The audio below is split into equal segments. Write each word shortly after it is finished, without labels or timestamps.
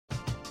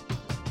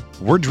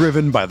We're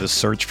driven by the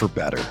search for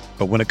better.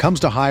 But when it comes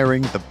to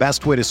hiring, the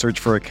best way to search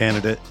for a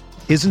candidate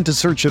isn't to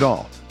search at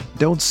all.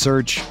 Don't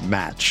search,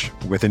 match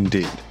with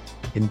Indeed.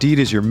 Indeed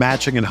is your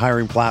matching and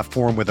hiring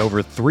platform with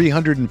over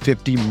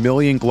 350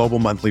 million global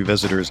monthly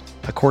visitors,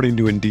 according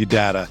to Indeed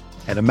data,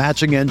 and a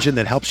matching engine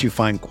that helps you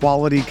find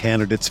quality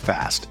candidates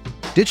fast.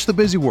 Ditch the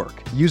busy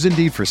work. Use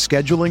Indeed for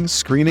scheduling,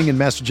 screening, and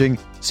messaging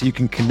so you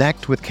can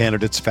connect with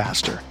candidates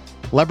faster.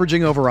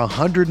 Leveraging over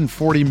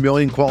 140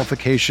 million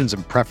qualifications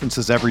and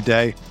preferences every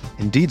day,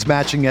 Indeed's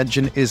matching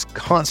engine is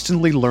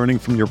constantly learning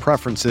from your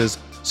preferences,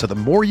 so the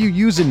more you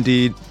use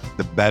Indeed,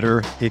 the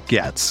better it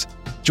gets.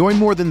 Join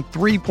more than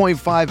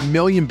 3.5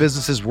 million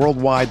businesses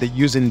worldwide that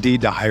use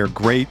Indeed to hire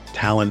great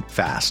talent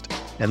fast.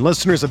 And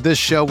listeners of this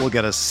show will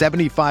get a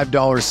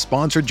 $75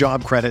 sponsored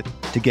job credit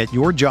to get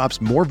your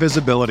jobs more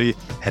visibility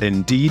at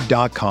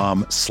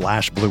Indeed.com/Blue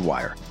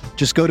Wire.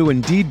 Just go to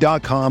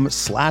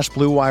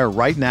Indeed.com/Blue Wire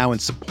right now and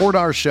support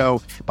our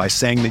show by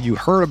saying that you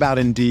heard about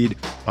Indeed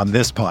on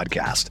this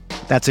podcast.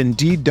 That's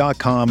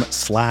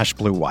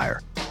Indeed.com/Blue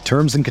Wire.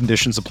 Terms and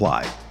conditions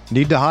apply.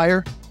 Need to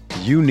hire?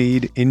 You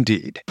need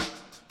Indeed.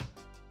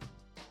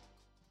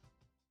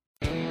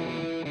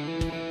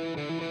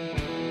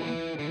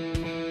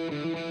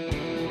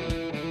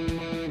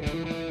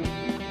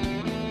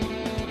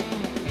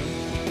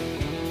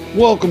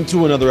 Welcome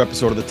to another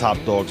episode of the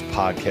Top Dogs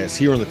podcast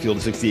here on the Field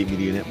of 68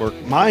 Media Network.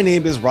 My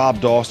name is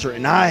Rob Dauster,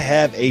 and I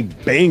have a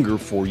banger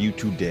for you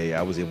today.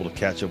 I was able to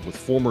catch up with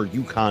former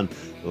UConn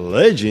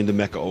legend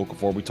Emeka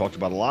Okafor. We talked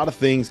about a lot of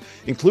things,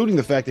 including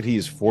the fact that he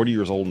is 40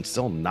 years old and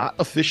still not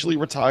officially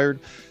retired.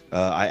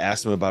 I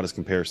asked him about his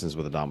comparisons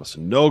with Adama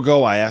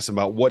Sanogo. I asked him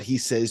about what he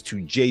says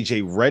to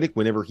JJ Redick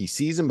whenever he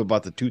sees him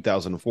about the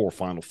 2004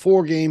 Final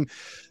Four game.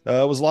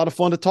 It was a lot of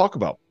fun to talk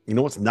about. You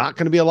know what's not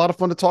going to be a lot of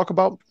fun to talk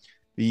about?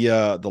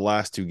 The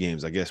last two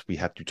games. I guess we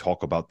have to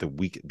talk about the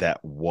week that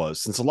was.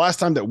 Since the last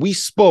time that we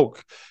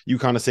spoke,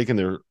 UConn has taken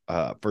their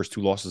first two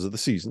losses of the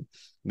season.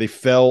 They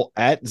fell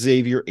at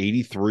Xavier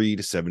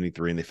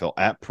 83-73, and they fell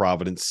at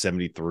Providence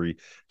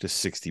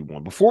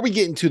 73-61. Before we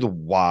get into the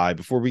why,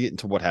 before we get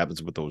into what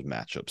happens with those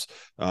matchups,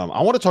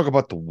 I want to talk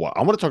about the why.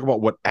 I want to talk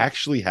about what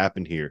actually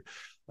happened here,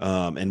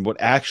 and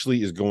what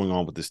actually is going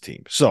on with this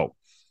team. So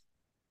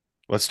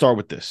let's start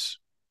with this.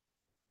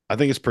 I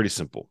think it's pretty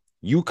simple.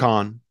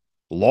 UConn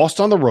lost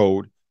on the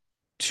road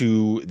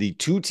to the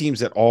two teams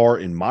that are,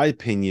 in my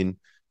opinion,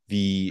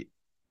 the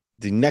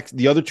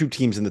other two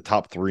teams in the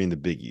top three in the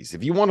Big East.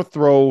 If you want to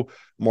throw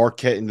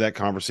Marquette into that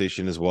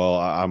conversation as well,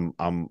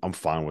 I'm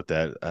fine with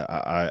that.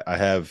 I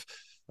have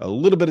a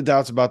little bit of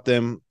doubts about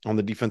them on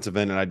the defensive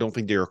end, and I don't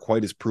think they are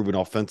quite as proven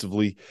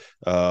offensively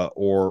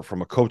or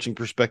from a coaching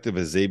perspective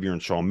as Xavier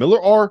and Sean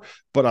Miller are.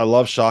 But I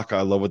love Shaka.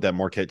 I love what that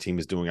Marquette team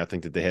is doing. I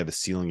think that they have a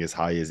ceiling as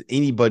high as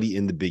anybody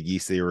in the Big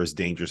East. They are as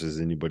dangerous as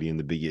anybody in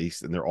the Big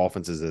East, and their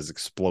offense is as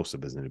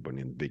explosive as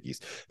anybody in the Big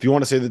East. If you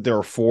want to say that there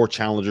are four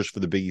challengers for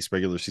the Big East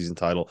regular season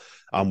title,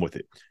 I'm with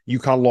it.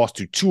 UConn lost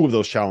to two of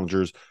those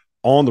challengers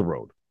on the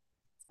road.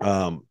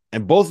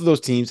 And both of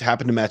those teams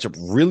happen to match up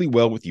really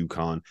well with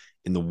UConn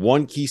in the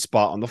one key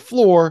spot on the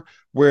floor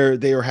where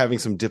they are having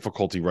some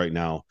difficulty right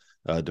now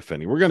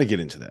defending. We're going to get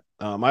into that.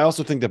 I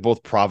also think that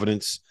both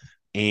Providence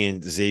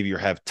and Xavier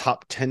have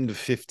top 10 to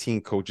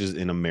 15 coaches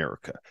in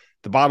America.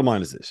 The bottom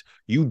line is this.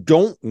 You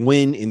don't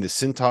win in the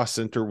Cintas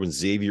Center when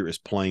Xavier is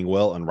playing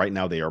well, and right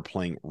now they are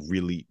playing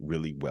really,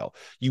 really well.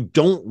 You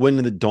don't win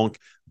in the Dunk,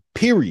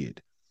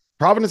 period.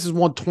 Providence has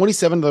won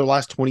 27 of their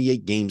last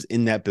 28 games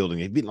in that building.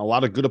 They've beaten a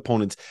lot of good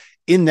opponents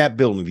in that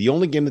building. The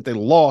only game that they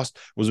lost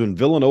was when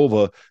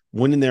Villanova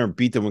went in there and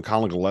beat them when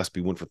Colin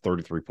Gillespie went for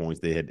 33 points.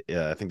 They had,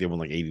 I think they won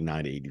like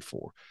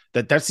 89-84.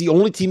 That's the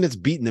only team that's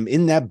beaten them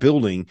in that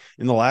building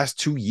in the last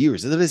 2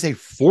 years. That is a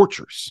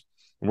fortress.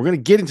 And we're going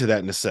to get into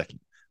that in a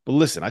second. But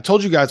listen, I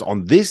told you guys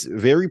on this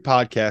very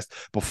podcast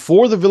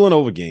before the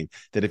Villanova game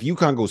that if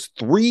UConn goes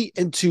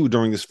 3-2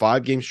 during this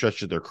 5-game stretch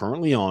that they're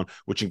currently on,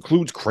 which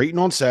includes Creighton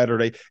on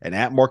Saturday and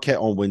at Marquette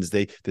on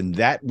Wednesday, then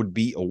that would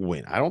be a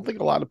win. I don't think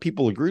a lot of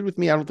people agreed with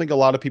me. I don't think a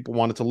lot of people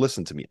wanted to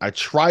listen to me. I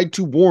tried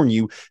to warn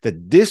you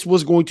that this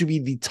was going to be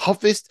the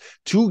toughest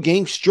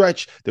 2-game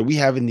stretch that we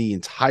have in the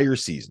entire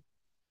season.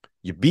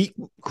 You beat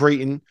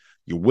Creighton,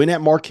 you win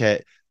at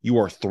Marquette, you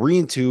are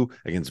 3-2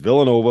 against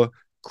Villanova,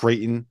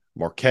 Creighton,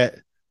 Marquette,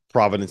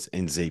 Providence,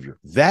 and Xavier.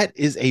 That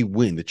is a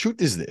win. The truth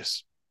is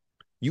this.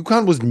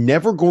 UConn was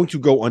never going to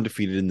go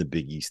undefeated in the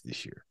Big East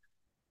this year.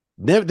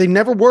 They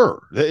never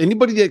were.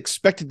 Anybody that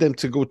expected them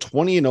to go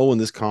 20-0 in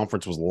this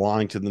conference was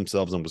lying to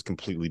themselves and was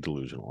completely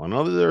delusional. I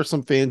know that there are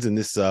some fans in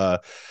this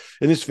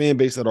fan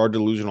base that are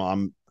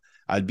delusional.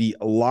 I'd be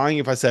lying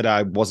if I said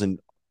I wasn't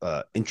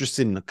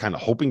interested in kind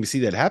of hoping to see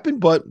that happen,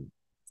 but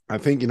I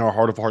think in our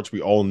heart of hearts,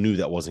 we all knew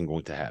that wasn't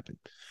going to happen.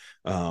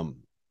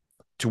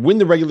 To win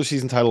the regular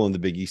season title in the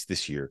Big East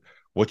this year,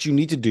 what you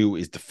need to do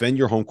is defend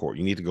your home court.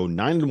 You need to go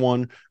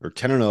 9-1 or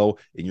 10-0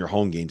 in your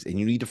home games, and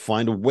you need to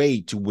find a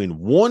way to win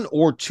 1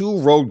 or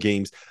 2 road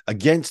games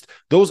against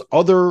those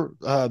other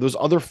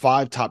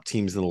 5 top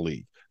teams in the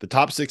league. The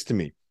top 6 to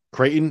me: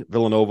 Creighton,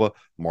 Villanova,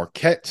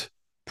 Marquette,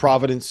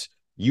 Providence,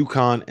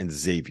 UConn, and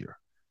Xavier.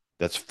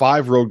 That's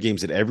 5 road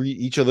games that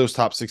each of those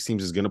top 6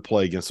 teams is going to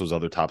play against those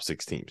other top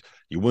 6 teams.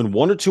 You win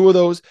 1 or 2 of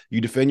those,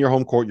 you defend your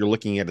home court, you're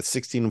looking at a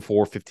 16-4,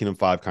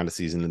 15-5 kind of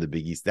season in the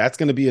Big East. That's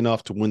going to be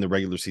enough to win the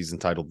regular season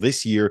title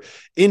this year,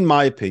 in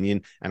my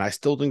opinion. And I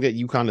still think that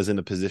UConn is in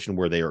a position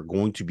where they are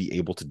going to be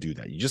able to do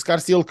that. You just got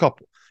to steal a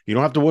couple. You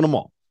don't have to win them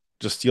all.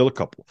 Just steal a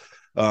couple.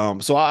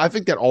 So I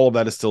think that all of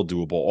that is still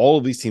doable. All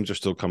of these teams are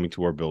still coming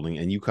to our building,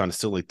 and UConn is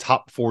still a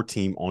top 4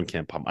 team on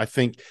KenPom. I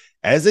think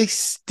as a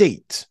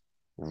state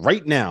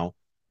right now,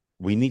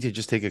 we need to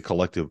just take a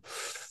collective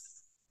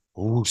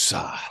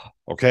woosah.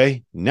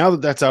 Okay. Now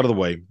that that's out of the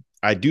way,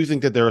 I do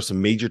think that there are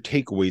some major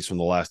takeaways from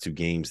the last 2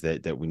 games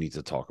that we need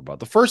to talk about.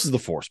 The first is the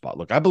 4 spot.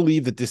 Look, I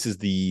believe that this is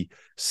the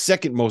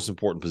second most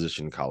important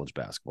position in college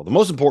basketball. The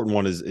most important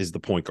one is the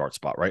point guard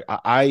spot, right?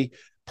 I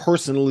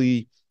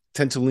personally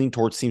tend to lean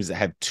towards teams that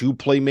have 2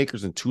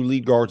 playmakers and 2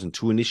 lead guards and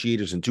 2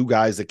 initiators and 2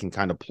 guys that can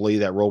kind of play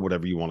that role,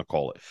 whatever you want to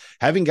call it.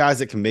 Having guys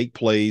that can make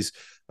plays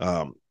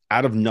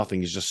out of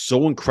nothing is just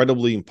so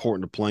incredibly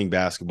important to playing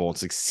basketball and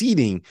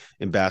succeeding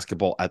in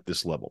basketball at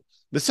this level.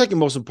 The second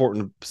most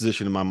important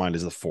position in my mind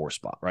is the 4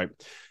 spot, right?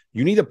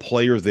 You need a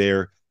player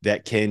there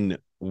that can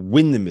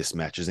win the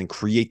mismatches and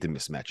create the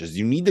mismatches.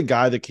 You need the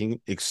guy that can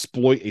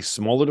exploit a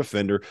smaller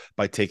defender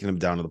by taking him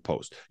down to the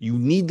post. You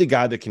need the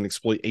guy that can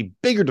exploit a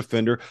bigger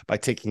defender by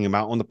taking him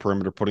out on the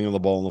perimeter, putting on the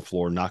ball on the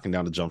floor, knocking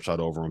down a jump shot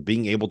over him,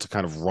 being able to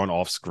kind of run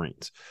off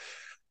screens.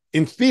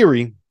 In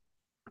theory,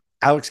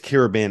 Alex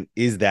Karaban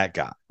is that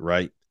guy,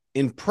 right?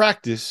 In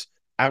practice,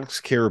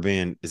 Alex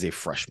Karaban is a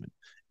freshman.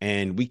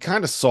 And we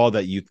kind of saw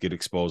that youth get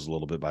exposed a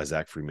little bit by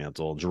Zach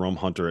Freemantle, Jerome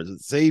Hunter as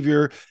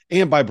Xavier,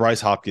 and by Bryce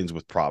Hopkins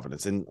with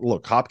Providence. And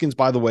look, Hopkins,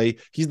 by the way,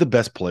 he's the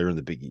best player in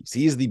the Big East.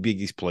 He is the Big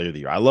East player of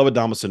the year. I love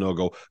Adama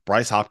Sanogo.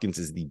 Bryce Hopkins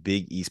is the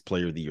Big East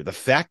player of the year. The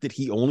fact that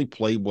he only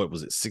played,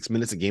 6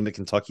 minutes a game at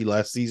Kentucky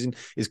last season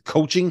is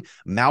coaching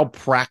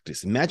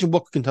malpractice. Imagine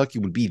what Kentucky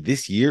would be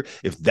this year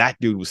if that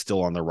dude was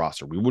still on their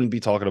roster. We wouldn't be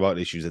talking about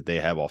issues that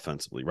they have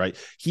offensively, right?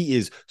 He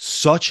is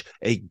such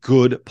a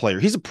good player.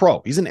 He's a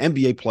pro. He's an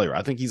NBA player.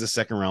 I think he's a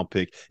 2nd round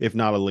pick, if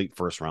not a late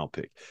 1st round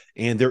pick.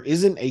 And there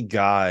isn't a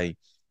guy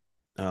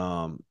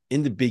in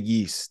the Big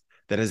East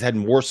that has had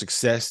more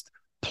success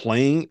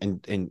playing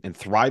and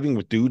thriving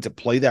with dudes that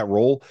play that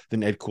role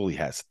than Ed Cooley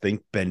has.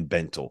 Think Ben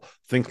Bentel,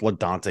 think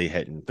LaDante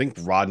Hetton, think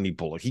Rodney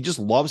Bullock. He just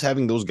loves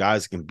having those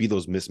guys that can be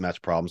those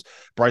mismatch problems.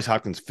 Bryce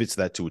Hopkins fits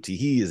that to a T.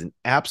 He is an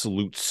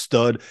absolute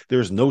stud.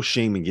 There's no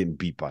shame in getting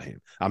beat by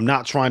him. I'm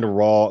not trying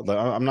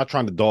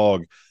to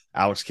dog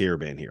Alex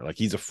Karaban here. Like,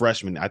 he's a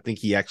freshman. I think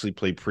he actually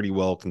played pretty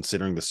well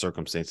considering the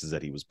circumstances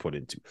that he was put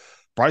into.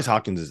 Bryce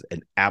Hopkins is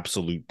an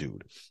absolute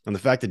dude. And the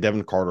fact that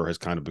Devin Carter has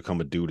kind of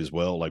become a dude as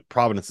well, like,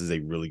 Providence is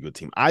a really good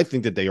team. I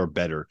think that they are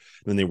better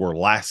than they were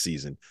last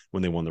season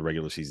when they won the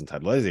regular season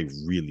title. That is a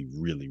really,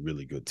 really,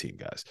 really good team,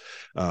 guys.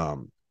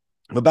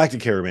 But back to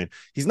Karaban,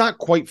 he's not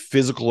quite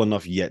physical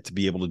enough yet to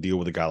be able to deal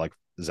with a guy like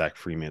Zach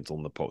Freemantle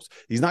in the post.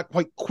 He's not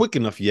quite quick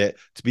enough yet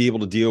to be able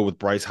to deal with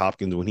Bryce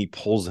Hopkins when he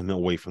pulls him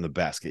away from the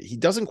basket. He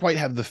doesn't quite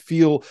have the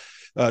feel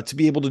to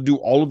be able to do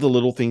all of the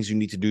little things you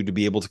need to do to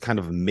be able to kind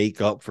of make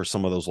up for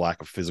some of those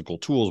lack of physical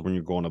tools when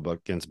you're going up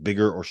against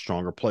bigger or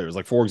stronger players.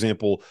 Like, for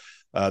example,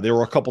 there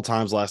were a couple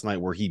times last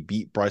night where he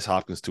beat Bryce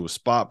Hopkins to a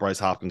spot. Bryce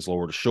Hopkins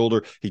lowered his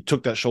shoulder. He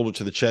took that shoulder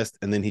to the chest,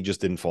 and then he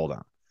just didn't fall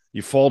down.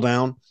 You fall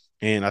down,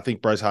 and I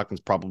think Bryce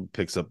Hopkins probably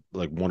picks up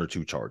like 1 or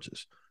 2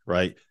 charges.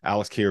 Right?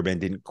 Alex Karaban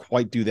didn't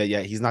quite do that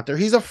yet. He's not there.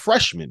 He's a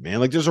freshman, man.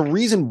 Like, there's a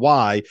reason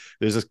why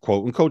there's this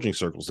quote in coaching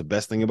circles. The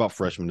best thing about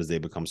freshmen is they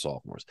become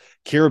sophomores.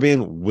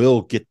 Karaban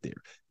will get there.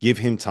 Give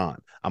him time.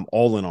 I'm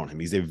all in on him.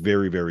 He's a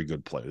very, very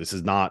good player. This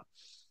is not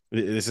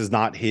his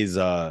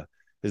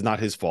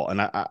fault.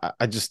 And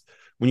I just,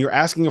 when you're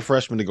asking a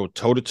freshman to go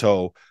toe to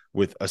toe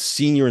with a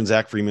senior in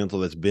Zach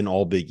Freemantle that's been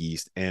all Big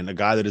East and a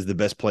guy that is the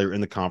best player in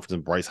the conference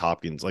in Bryce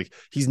Hopkins, like,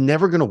 he's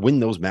never going to win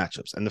those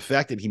matchups. And the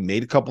fact that he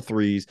made a couple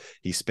threes,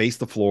 he spaced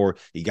the floor,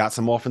 he got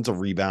some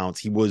offensive rebounds,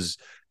 he was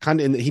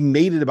he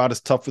made it about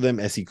as tough for them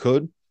as he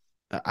could.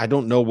 I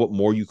don't know what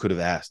more you could have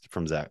asked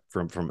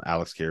from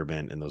Alex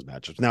Karaban in those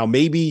matchups. Now,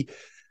 maybe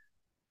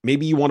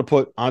you want to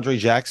put Andre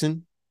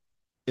Jackson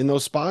in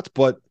those spots,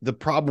 but the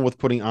problem with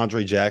putting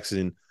Andre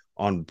Jackson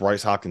on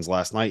Bryce Hopkins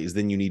last night is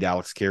then you need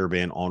Alex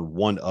Karaban on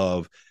one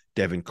of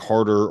Devin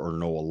Carter or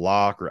Noah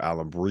Locke or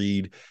Allen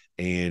Breed.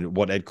 And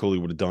what Ed Cooley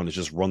would have done is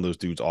just run those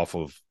dudes off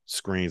of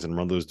screens and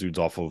run those dudes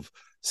off of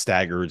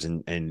staggers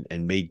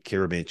and made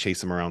Karaban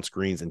chase them around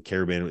screens. And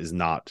Karaban is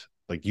not,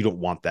 like, you don't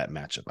want that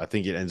matchup. I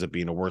think it ends up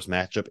being a worse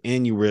matchup,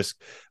 and you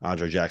risk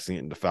Andre Jackson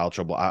getting into foul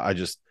trouble. I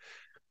just,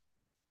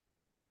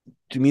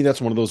 to me,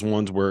 that's one of those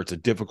ones where it's a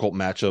difficult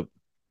matchup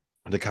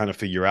to kind of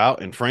figure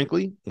out. And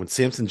frankly, when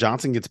Samson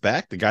Johnson gets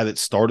back, the guy that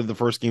started the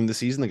first game of the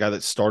season, the guy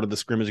that started the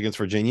scrimmage against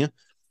Virginia,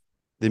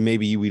 then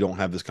maybe we don't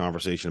have this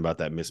conversation about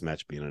that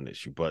mismatch being an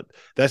issue. But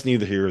that's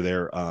neither here or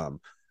there. I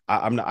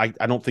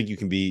don't think you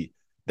can be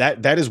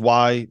that. That is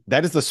why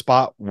that is the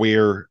spot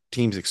where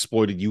teams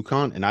exploited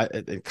UConn,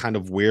 and kind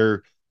of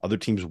where Other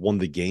teams won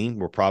the game,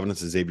 where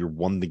Providence and Xavier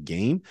won the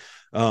game.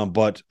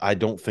 But I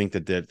don't think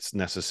that that's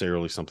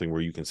necessarily something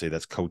where you can say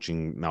that's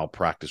coaching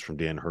malpractice from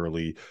Dan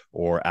Hurley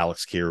or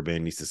Alex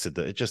Caravan needs to sit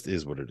there. It just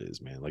is what it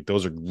is, man. Like,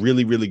 those are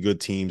really, really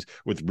good teams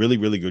with really,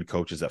 really good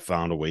coaches that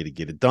found a way to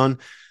get it done.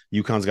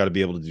 UConn's got to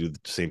be able to do the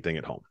same thing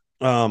at home.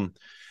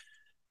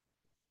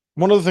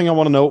 One other thing I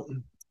want to note,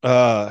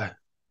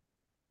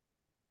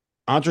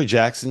 Andre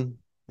Jackson,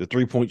 the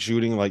 3-point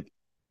shooting, like,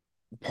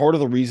 part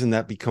of the reason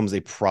that becomes a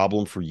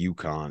problem for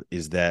UConn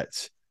is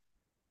that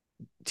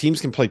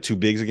teams can play two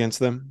bigs against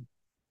them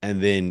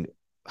and then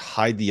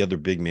hide the other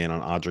big man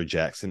on Andre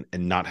Jackson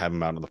and not have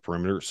him out on the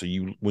perimeter. So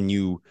when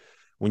you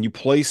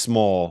play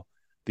small,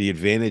 the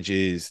advantage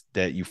is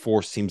that you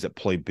force teams that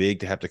play big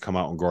to have to come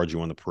out and guard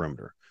you on the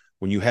perimeter.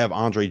 When you have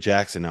Andre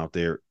Jackson out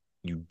there,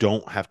 you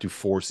don't have to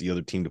force the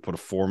other team to put a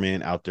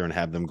 4-man out there and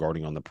have them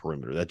guarding on the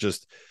perimeter. That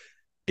just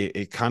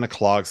it kind of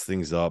clogs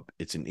things up.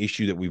 It's an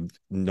issue that we've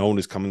known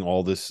is coming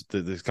all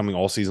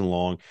season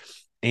long.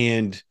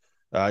 And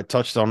I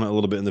touched on it a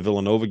little bit in the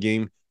Villanova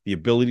game. The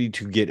ability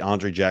to get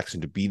Andre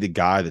Jackson to be the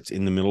guy that's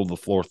in the middle of the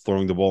floor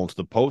throwing the ball into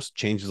the post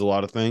changes a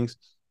lot of things.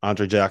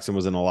 Andre Jackson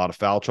was in a lot of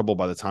foul trouble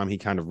by the time he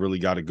kind of really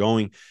got it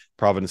going.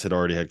 Providence had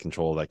already had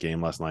control of that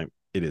game last night.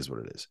 It is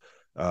what it is.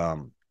 I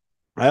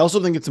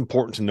also think it's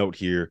important to note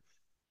here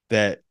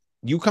that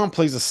UConn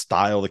plays a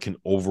style that can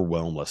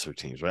overwhelm lesser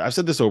teams, right? I've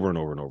said this over and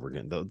over and over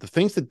again. The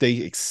things that they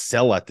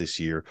excel at this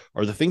year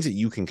are the things that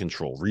you can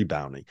control: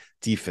 rebounding,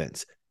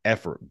 defense,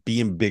 effort,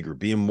 being bigger,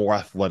 being more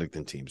athletic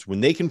than teams.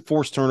 When they can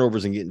force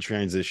turnovers and get in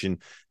transition,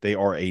 they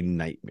are a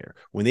nightmare.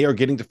 When they are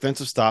getting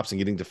defensive stops and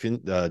getting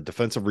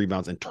defensive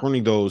rebounds and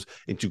turning those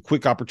into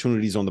quick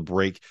opportunities on the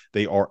break,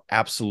 they are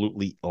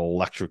absolutely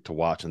electric to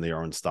watch, and they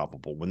are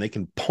unstoppable. When they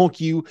can punk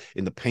you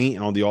in the paint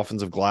and on the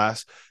offensive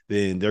glass,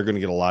 then they're going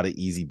to get a lot of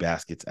easy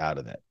baskets out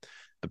of that.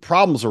 The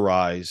problems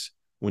arise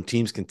when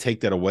teams can take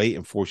that away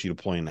and force you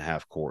to play in the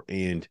half court.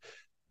 And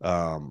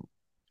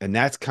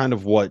that's kind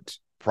of what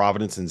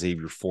Providence and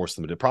Xavier forced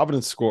them to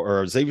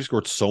do. Xavier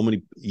scored so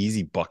many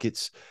easy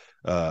buckets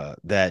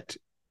that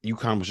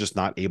UConn was just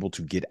not able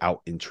to get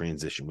out in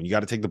transition. When you got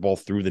to take the ball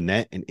through the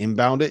net and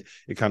inbound it,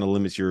 it kind of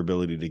limits your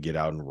ability to get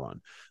out and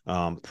run.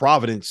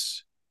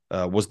 Providence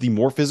was the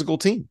more physical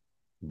team.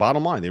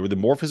 Bottom line, they were the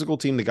more physical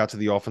team that got to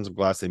the offensive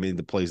glass. They made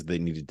the plays they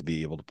needed to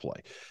be able to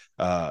play.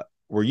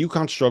 Where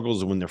UConn struggles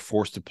is when they're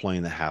forced to play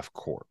in the half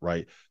court,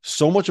 right?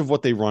 So much of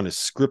what they run is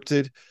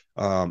scripted,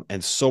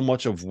 and so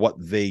much of what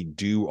they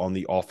do on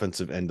the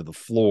offensive end of the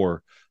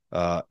floor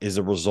is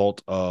a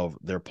result of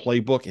their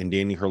playbook and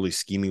Danny Hurley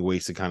scheming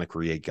ways to kind of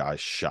create guys'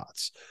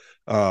 shots.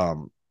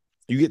 You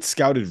get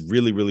scouted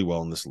really, really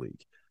well in this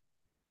league.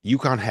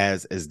 UConn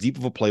has as deep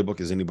of a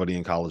playbook as anybody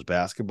in college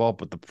basketball,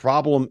 but the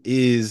problem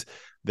is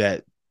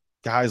that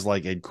guys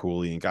like Ed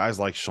Cooley and guys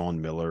like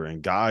Sean Miller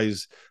and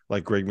guys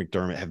like Greg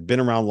McDermott have been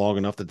around long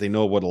enough that they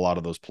know what a lot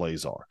of those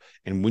plays are.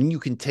 And when you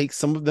can take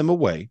some of them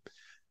away,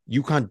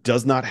 UConn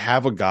does not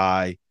have a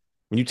guy.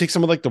 When you take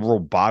some of like the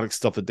robotic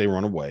stuff that they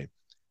run away,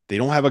 they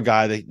don't have a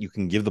guy that you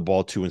can give the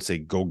ball to and say,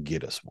 go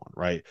get us one,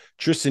 right?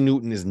 Tristan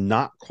Newton is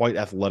not quite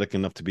athletic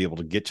enough to be able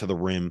to get to the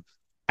rim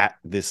at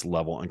this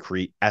level and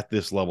create at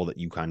this level that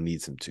UConn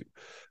needs him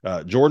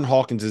to. Jordan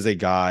Hawkins is a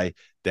guy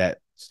that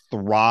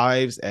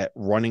thrives at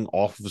running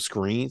off of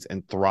screens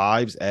and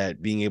thrives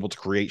at being able to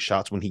create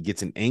shots when he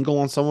gets an angle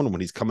on someone,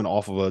 when he's coming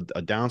off of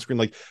a down screen.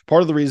 Like,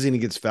 part of the reason he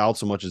gets fouled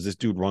so much is this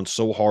dude runs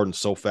so hard and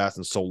so fast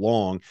and so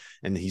long,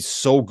 and he's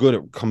so good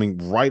at coming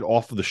right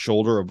off of the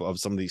shoulder of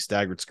some of these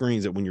staggered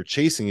screens that when you're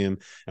chasing him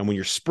and when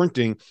you're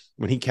sprinting,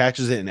 when he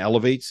catches it and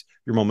elevates,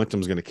 your momentum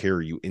is going to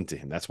carry you into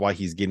him. That's why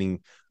he's getting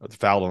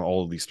fouled on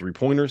all of these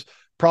 3-pointers.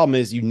 Problem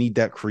is, you need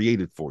that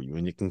created for you,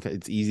 and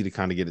it's easy to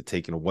kind of get it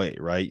taken away,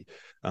 right?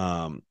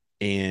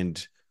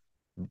 And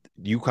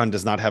UConn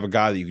does not have a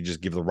guy that you can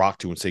just give the rock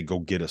to and say, go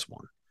get us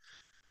one.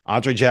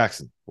 Andre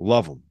Jackson,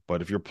 love him.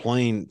 But if you're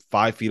playing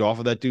 5 feet off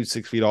of that dude,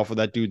 6 feet off of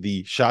that dude,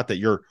 the shot that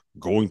you're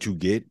going to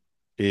get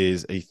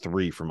is a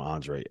 3 from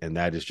Andre. And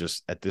that is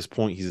just, at this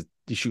point, he's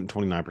shooting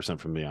 29%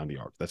 from beyond the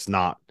arc. That's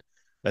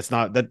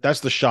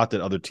the shot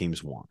that other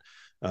teams want.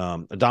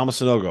 Adama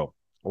Sanogo,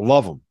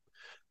 love him.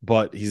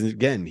 But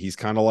he's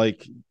kind of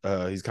like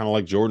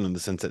Jordan in the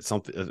sense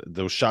that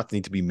those shots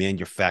need to be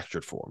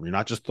manufactured for him. You're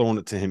not just throwing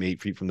it to him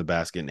 8 feet from the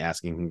basket and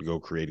asking him to go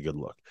create a good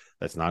look.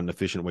 That's not an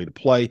efficient way to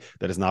play.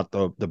 That is not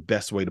the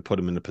best way to put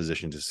him in a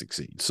position to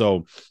succeed.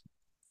 So,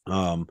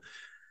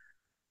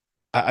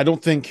 I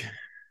don't think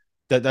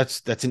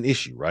that's an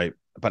issue, right?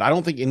 But I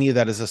don't think any of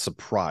that is a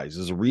surprise.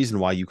 There's a reason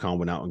why UConn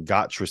went out and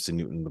got Tristan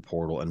Newton in the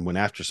portal and went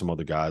after some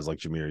other guys like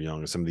Jameer Young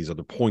and some of these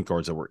other point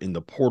guards that were in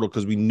the portal,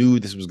 because we knew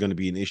this was going to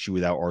be an issue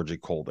without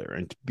RJ Cole there.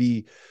 And to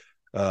be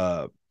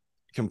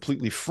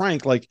completely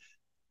frank, like,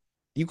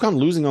 UConn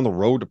losing on the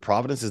road to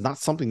Providence is not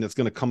something that's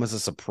going to come as a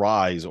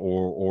surprise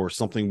or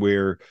something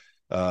where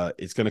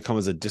it's going to come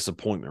as a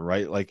disappointment,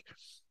 right? Like,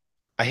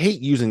 I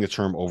hate using the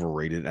term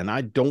overrated, and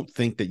I don't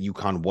think that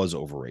UConn was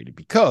overrated,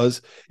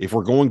 because if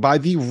we're going by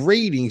the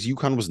ratings,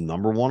 UConn was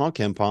number 1 on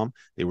KenPom,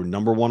 they were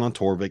number 1 on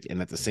Torvik,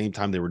 and at the same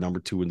time, they were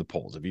number 2 in the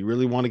polls. If you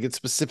really want to get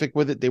specific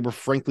with it, they were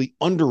frankly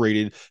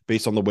underrated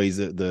based on the ways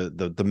that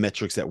the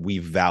metrics that we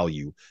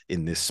value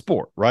in this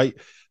sport, right?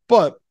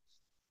 But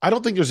I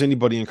don't think there's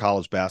anybody in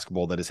college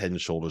basketball that is head and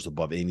shoulders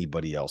above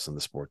anybody else in the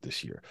sport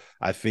this year.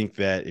 I think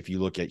that if you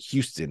look at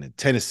Houston and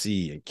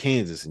Tennessee and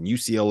Kansas and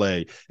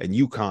UCLA and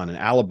UConn and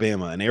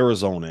Alabama and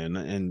Arizona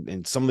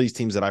and some of these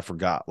teams that I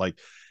forgot, like,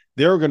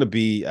 there are going to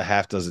be a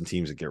half dozen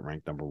teams that get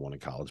ranked number 1 in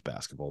college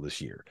basketball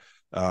this year.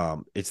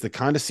 It's the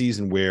kind of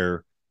season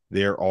where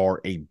there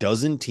are a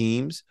dozen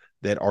teams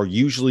that are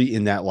usually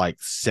in that like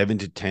 7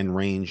 to 10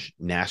 range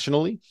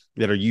nationally,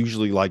 that are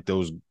usually like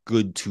those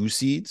good 2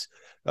 seeds.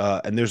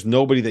 And there's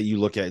nobody that you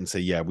look at and say,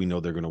 yeah, we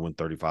know they're going to win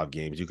 35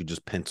 games. You could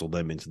just pencil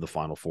them into the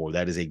Final Four.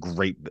 That is a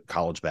great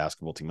college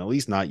basketball team, at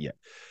least not yet.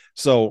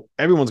 So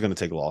everyone's going to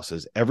take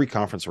losses. Every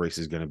conference race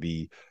is going to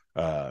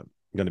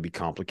be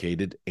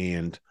complicated.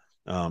 And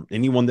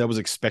anyone that was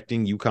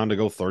expecting UConn to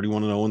go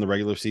 31-0 in the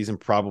regular season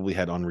probably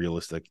had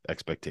unrealistic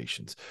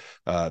expectations.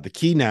 The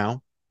key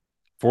now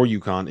for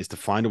UConn is to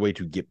find a way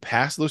to get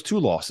past those 2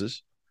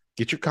 losses,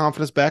 get your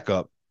confidence back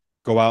up,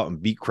 go out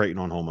and beat Creighton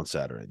on home on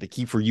Saturday. The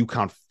key for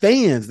UConn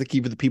fans, the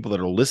key for the people that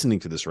are listening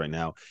to this right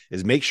now,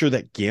 is make sure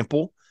that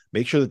Gamble,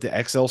 make sure that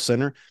the XL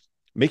Center,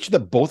 make sure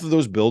that both of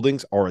those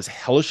buildings are as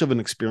hellish of an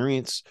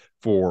experience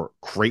for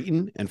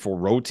Creighton and for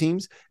road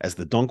teams as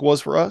the Dunk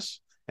was for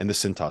us and the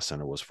Cintas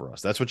Center was for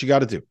us. That's what you got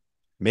to do.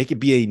 Make it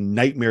be a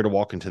nightmare to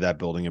walk into that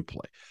building and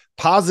play.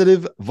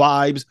 Positive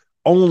vibes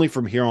only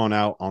from here on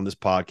out on this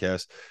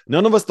podcast.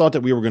 None of us thought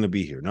that we were going to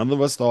be here. None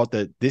of us thought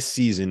that this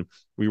season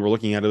we were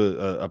looking at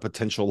a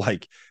potential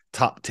like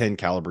top 10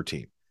 caliber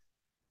team.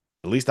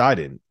 At least I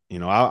didn't. You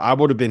know, I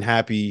would have been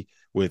happy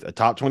with a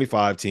top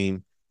 25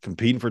 team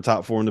competing for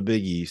top 4 in the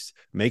Big East,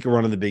 make a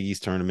run in the Big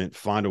East tournament,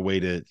 find a way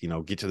to, you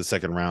know, get to the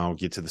second round,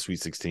 get to the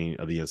Sweet 16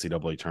 of the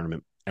NCAA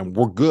tournament, and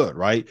we're good,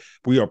 right?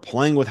 We are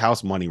playing with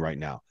house money right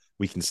now.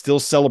 We can still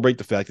celebrate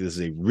the fact that this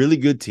is a really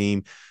good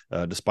team,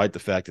 despite the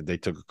fact that they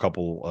took a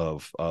couple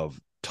of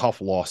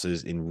tough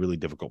losses in really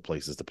difficult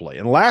places to play.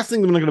 And last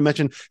thing I'm going to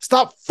mention,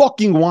 stop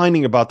fucking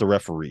whining about the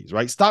referees,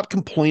 right? Stop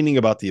complaining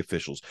about the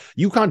officials.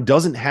 UConn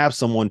doesn't have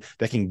someone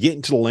that can get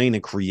into the lane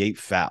and create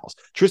fouls.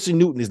 Tristan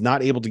Newton is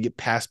not able to get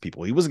past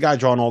people. He was a guy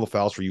drawing all the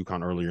fouls for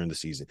UConn earlier in the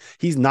season.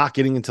 He's not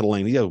getting into the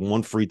lane. He has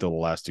 1 free throw the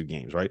last 2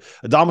 games, right?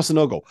 Adama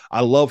Sanogo,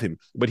 I love him,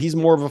 but he's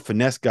more of a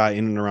finesse guy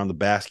in and around the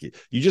basket.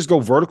 You just go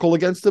vertical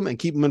against him and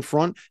keep him in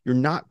front, you're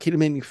not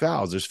committing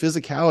fouls. There's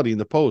physicality in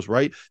the post,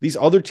 right? These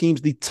other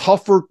teams, the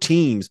tougher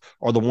teams,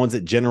 are the ones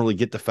that generally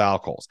get the foul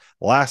calls.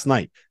 Last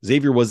night,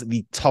 Xavier was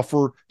the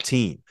tougher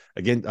team.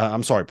 Again,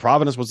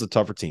 Providence was the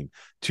tougher team.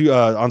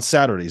 On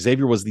Saturday,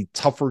 Xavier was the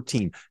tougher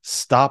team.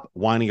 Stop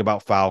whining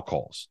about foul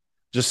calls.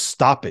 Just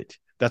stop it.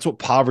 That's what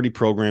poverty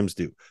programs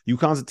do.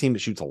 UConn's a team that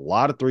shoots a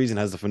lot of threes and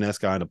has the finesse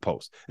guy in the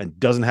post and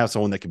doesn't have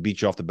someone that can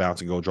beat you off the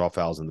bounce and go draw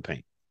fouls in the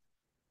paint.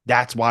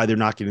 That's why they're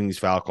not getting these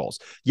foul calls.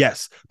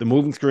 Yes, the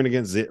moving screen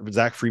against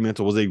Zach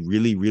Fremantle was a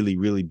really, really,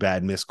 really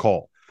bad missed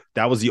call.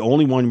 That was the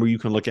only one where you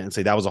can look at and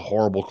say that was a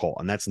horrible call.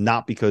 And that's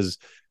not because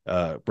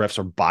refs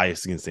are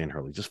biased against Dan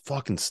Hurley. Just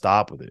fucking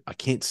stop with it. I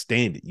can't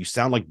stand it. You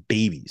sound like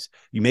babies.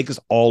 You make us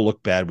all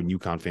look bad when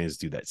UConn fans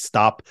do that.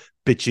 Stop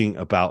bitching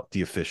about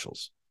the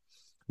officials.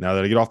 Now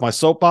that I get off my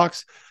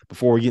soapbox,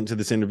 before we get into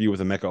this interview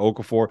with Emeka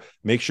Okafor,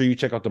 make sure you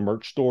check out the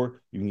merch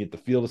store. You can get the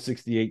Field of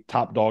 68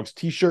 Top Dogs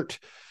t-shirt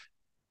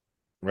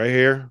right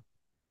here.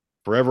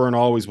 Forever and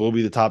always will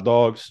be the Top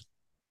Dogs.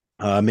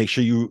 Make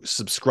sure you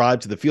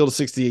subscribe to the Field of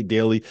 68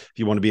 Daily if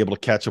you want to be able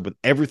to catch up with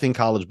everything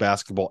college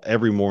basketball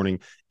every morning,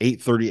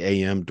 8:30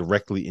 a.m.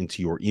 directly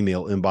into your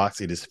email inbox.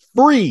 It is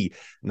free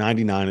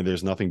 99, and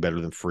there's nothing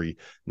better than free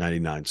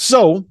 99.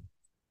 So,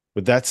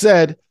 with that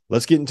said,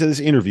 let's get into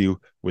this interview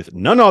with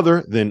none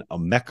other than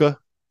Emeka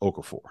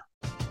Okafor.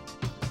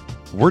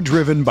 We're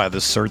driven by the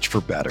search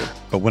for better.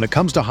 But when it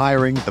comes to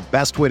hiring, the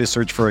best way to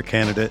search for a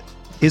candidate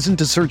isn't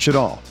to search at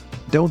all.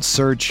 Don't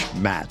search,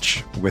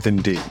 match with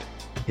Indeed.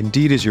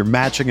 Indeed is your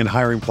matching and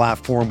hiring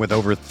platform with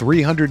over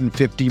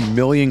 350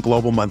 million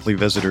global monthly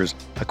visitors,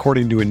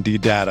 according to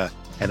Indeed data,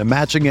 and a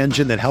matching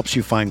engine that helps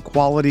you find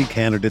quality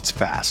candidates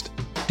fast.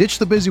 Ditch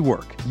the busy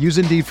work. Use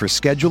Indeed for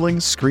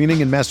scheduling,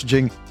 screening, and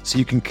messaging so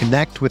you can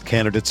connect with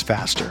candidates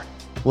faster.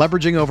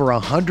 Leveraging over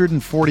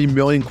 140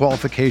 million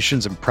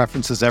qualifications and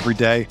preferences every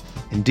day,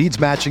 Indeed's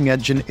matching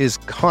engine is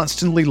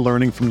constantly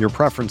learning from your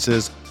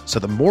preferences, so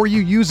the more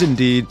you use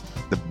Indeed,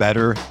 the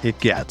better it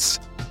gets.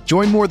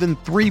 Join more than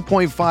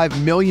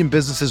 3.5 million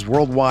businesses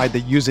worldwide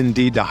that use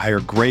Indeed to hire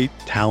great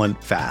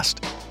talent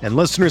fast. And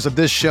listeners of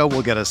this show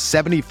will get a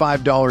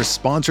 $75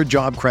 sponsored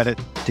job credit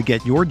to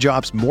get your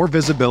jobs more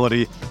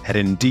visibility at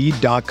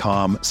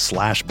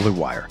Indeed.com/Blue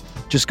Wire.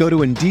 Just go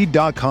to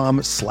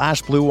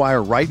Indeed.com/Blue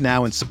Wire right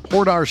now and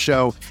support our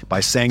show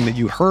by saying that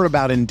you heard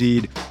about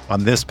Indeed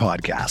on this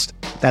podcast.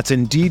 That's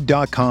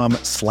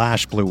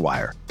Indeed.com/Blue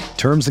Wire.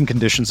 Terms and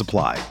conditions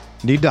apply.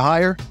 Need to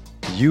hire?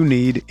 you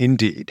need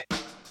Indeed.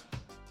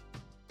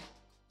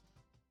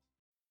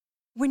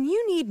 When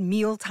you need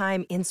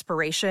mealtime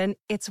inspiration,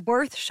 it's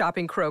worth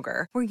shopping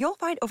Kroger, where you'll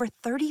find over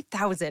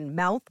 30,000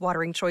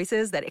 mouth-watering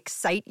choices that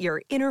excite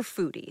your inner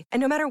foodie. And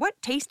no matter what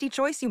tasty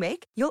choice you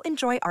make, you'll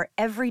enjoy our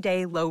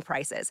everyday low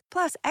prices,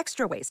 plus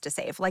extra ways to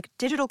save, like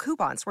digital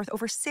coupons worth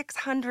over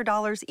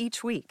 $600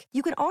 each week.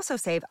 You can also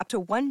save up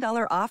to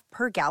 $1 off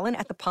per gallon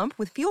at the pump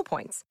with fuel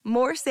points.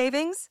 More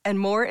savings and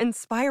more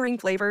inspiring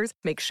flavors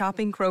make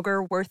shopping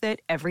Kroger worth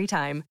it every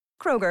time.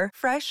 Kroger,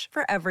 fresh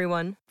for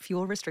everyone.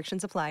 Fuel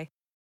restrictions apply.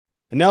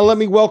 And now let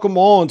me welcome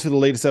on to the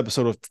latest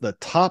episode of the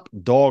Top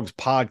Dogs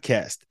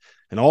podcast,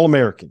 an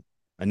All-American,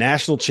 a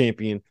national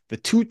champion, the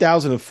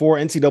 2004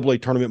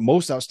 NCAA Tournament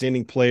Most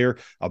Outstanding Player,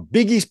 a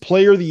Big East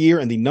Player of the Year,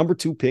 and the number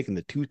 2 pick in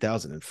the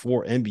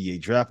 2004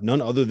 NBA Draft,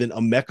 none other than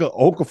Emeka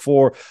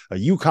Okafor, a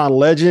UConn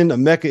legend.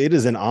 Emeka, it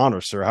is an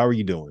honor, sir. How are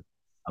you doing?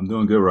 I'm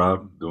doing good,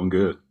 Rob. Doing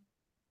good.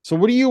 So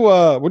what are you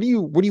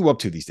up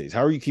to these days?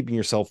 How are you keeping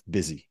yourself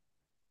busy?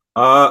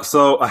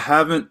 So I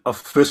haven't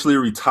officially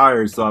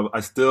retired, so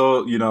I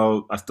still,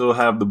 I still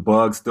have the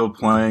bug, still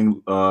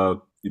playing. I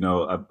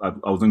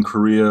was in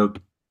Korea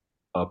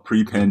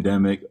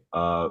pre-pandemic,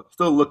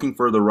 still looking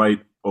for the right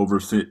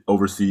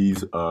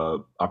overseas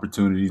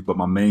opportunities, but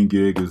my main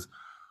gig is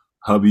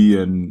hubby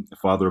and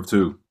father of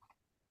 2.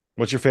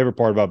 What's your favorite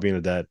part about being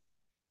a dad?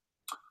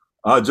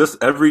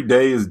 Just every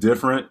day is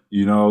different,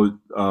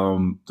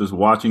 just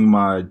watching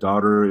my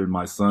daughter and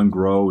my son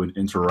grow and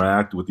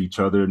interact with each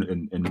other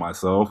and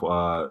myself.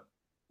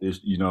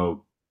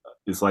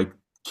 It's like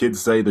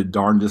kids say the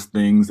darndest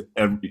things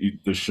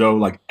the show,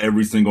 like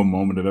every single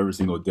moment of every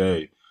single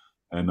day.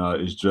 And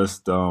it's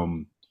just,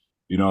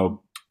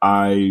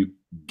 I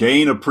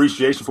gain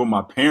appreciation for what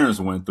my parents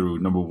went through.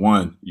 Number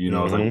one,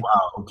 It's like,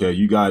 wow, okay,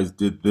 you guys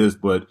did this,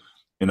 but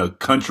in a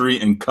country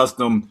and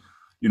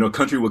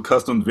country with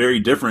customs very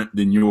different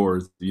than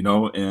yours,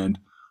 and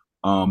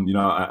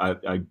I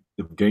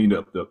have gained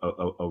I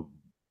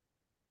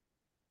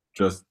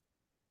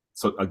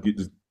get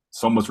just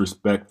so much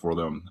respect for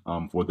them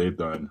for what they've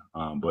done,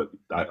 but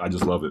I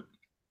just love it.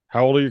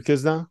 How old are your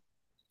kids now?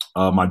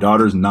 My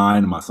daughter's 9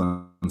 and my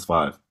son's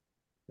 5.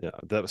 Yeah,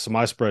 so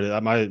my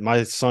spread,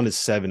 my son is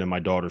 7 and my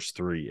daughter's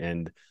 3,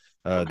 and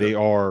they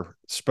are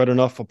spread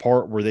enough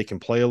apart where they can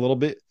play a little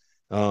bit,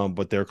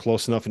 but they're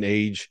close enough in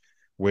age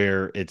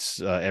where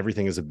it's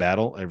everything is a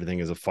battle, everything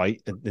is a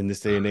fight in this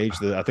day and age.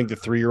 I think the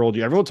 3-year-old,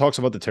 everyone talks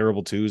about the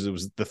terrible twos. It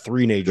was the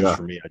 3-nagers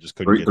for me. I just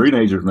couldn't get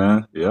 3-nagers,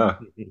 man. Yeah.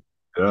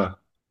 Yeah.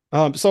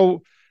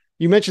 So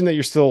you mentioned that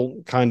you're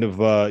still kind of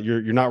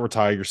you're not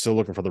retired. You're still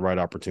looking for the right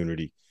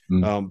opportunity.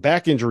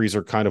 Back injuries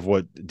are kind of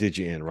what did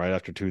you in right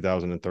after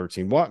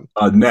 2013. What?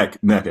 Neck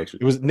actually.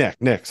 It was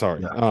neck. Sorry.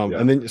 Yeah.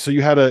 And then so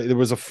there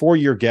was a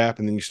 4-year gap,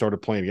 and then you started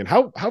playing again.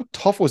 How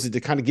tough was it to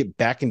kind of get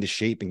back into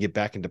shape and get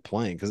back into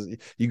playing? Because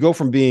you go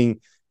from being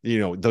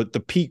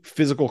the peak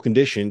physical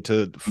condition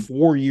to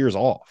 4 years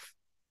off.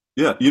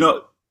 Yeah,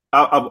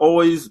 I've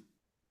always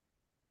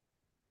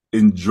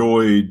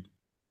enjoyed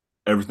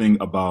everything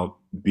about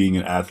being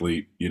an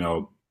athlete.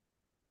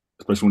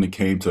 Especially when it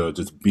came to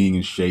just being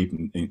in shape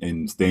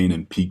and staying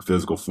in peak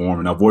physical form.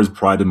 And I've always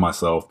prided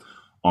myself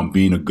on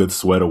being a good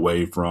sweat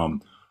away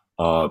from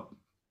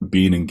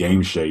being in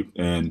game shape.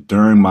 And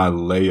during my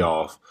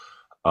layoff,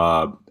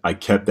 I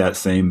kept that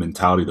same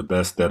mentality the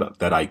best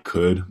that I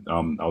could. I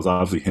was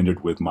obviously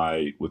hindered with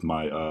my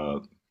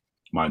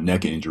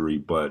neck injury,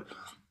 but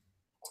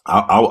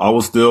I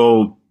was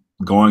still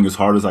going as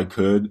hard as I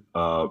could,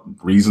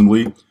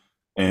 reasonably.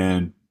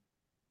 And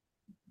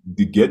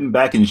getting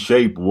back in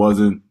shape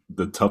wasn't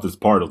the toughest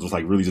part. It was just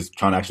like really just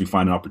trying to actually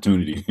find an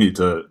opportunity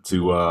to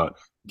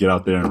get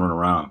out there and run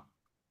around.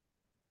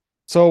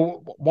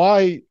 So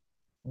why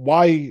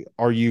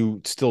are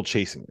you still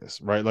chasing this?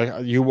 Right, like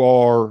you're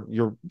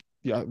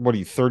what are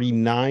you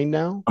 39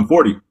 now? I'm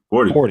 40.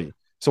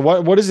 So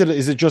what is it?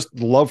 Is it just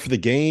love for the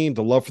game,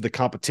 the love for the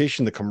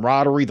competition, the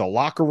camaraderie, the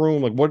locker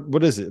room? Like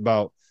what is it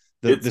about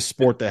the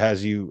sport that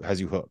has you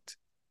hooked?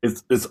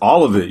 It's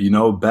all of it.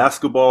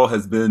 Basketball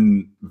has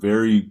been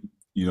very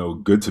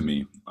good to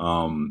me.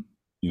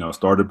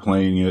 Started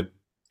playing it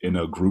in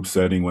a group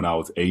setting when I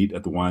was 8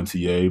 at the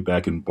YMCA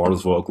back in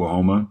Bartlesville,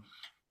 Oklahoma.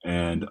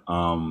 And,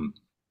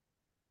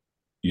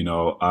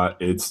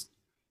 it's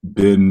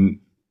been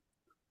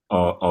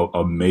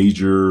a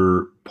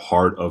major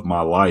part of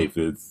my life.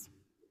 It's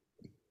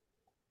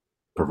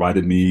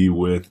provided me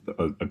with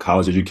a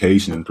college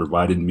education,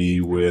 provided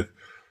me with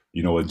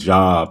a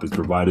job. It's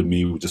provided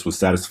me just with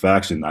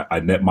satisfaction. I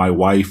met my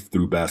wife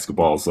through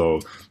basketball. So,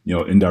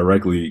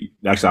 indirectly,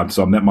 actually,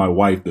 I met my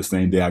wife the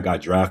same day I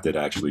got drafted,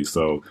 actually.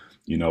 So,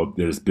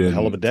 there's been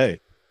hell of a day.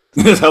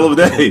 It's hell of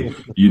a day,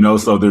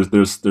 so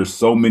there's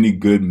so many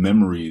good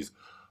memories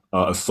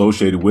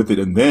associated with it.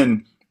 And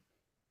then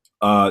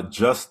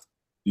just,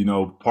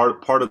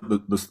 part of the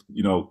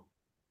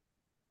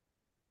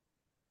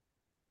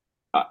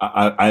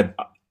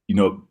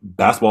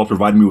basketball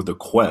provided me with a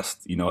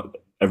quest.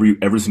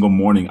 Every single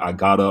morning I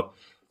got up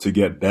to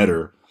get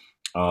better.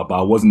 but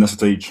I wasn't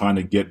necessarily trying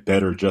to get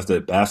better just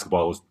at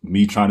basketball. It was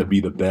me trying to be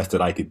the best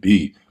that I could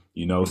be,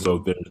 you know.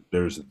 So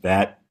there's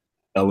that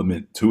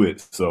element to it.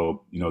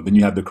 So, you know, then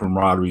you have the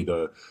camaraderie,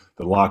 the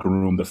locker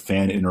room, the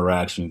fan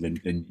interactions, and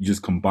you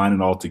just combine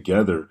it all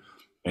together.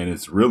 And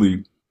it's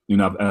really, you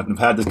know, I've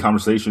had this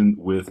conversation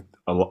with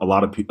a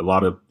lot of a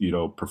lot of, you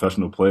know,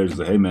 professional players.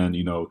 Say, hey man,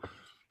 you know,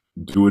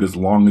 do it as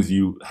long as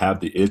you have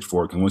the itch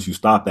for it. And once you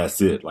stop,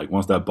 that's it. Like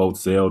once that boat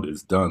sailed,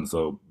 it's done.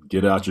 So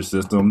get it out your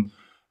system.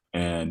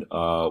 And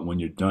when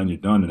you're done, you're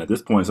done. And at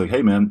this point, it's like,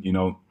 hey man, you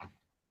know,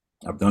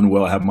 I've done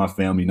well. I have my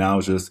family now.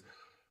 It's just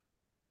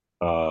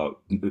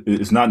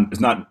it's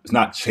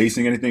not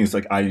chasing anything. It's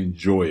like I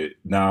enjoy it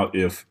now.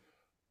 If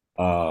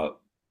you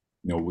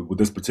know, with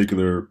this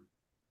particular,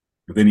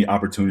 with any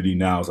opportunity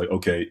now, it's like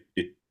okay,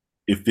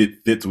 if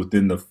it fits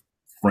within the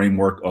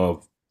framework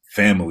of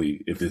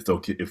family, if it's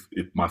okay, if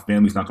my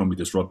family's not going to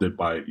be disrupted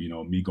by, you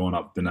know, me going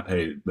out, then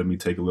hey, let me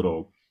take a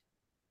little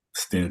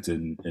stint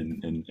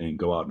and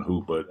go out and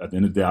hoop. But at the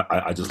end of the day,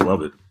 I just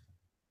love it.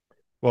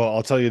 Well,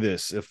 I'll tell you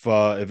this: if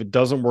it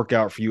doesn't work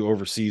out for you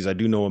overseas, I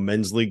do know a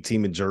men's league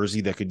team in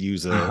Jersey that could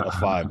use a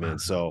five man.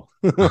 So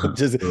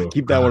just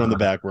keep that one on the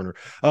back burner.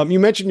 You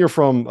mentioned you're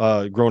from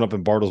growing up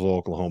in Bartlesville,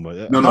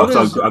 Oklahoma.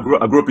 So I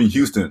grew up in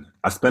Houston.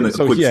 I spent a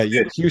quick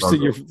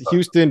Houston. You're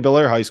Houston, Bel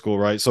Air High School,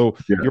 right? So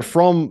yeah. you're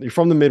from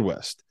the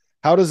Midwest.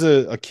 How does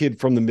a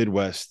kid from the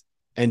Midwest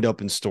end up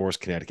in Storrs,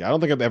 Connecticut? I don't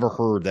think I've ever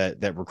heard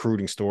that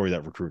recruiting story,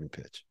 that recruiting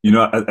pitch. You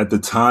know, at the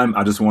time,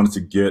 I just wanted to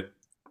get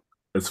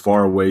as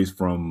far away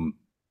from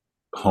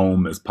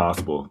home as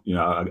possible. You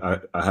know,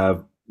 I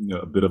have, you know,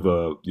 a bit of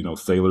a, you know,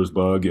 sailor's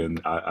bug, and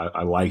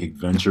I like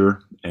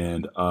adventure,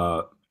 and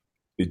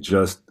it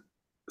just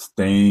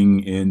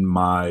staying in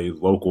my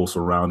local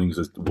surroundings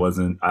just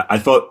wasn't. I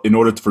thought in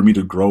order for me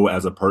to grow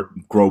as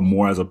grow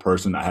more as a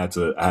person, I had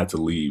to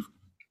leave.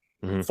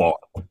 Mm-hmm. Far.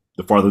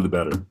 The farther the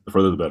better. The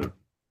further the better.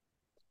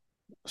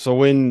 So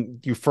when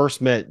you first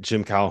met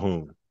Jim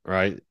Calhoun,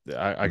 right?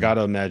 I got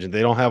to imagine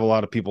they don't have a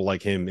lot of people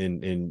like him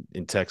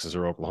in Texas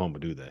or Oklahoma,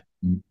 do they?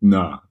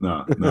 No.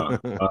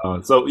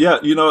 So yeah,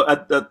 you know,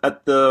 at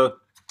the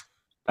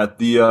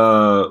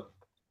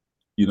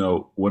you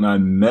know, when I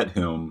met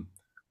him,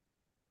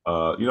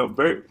 you know,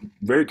 very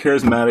very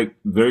charismatic,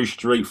 very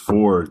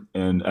straightforward,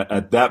 and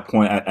at that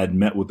point, I'd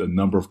met with a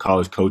number of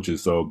college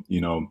coaches. So you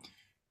know,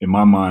 in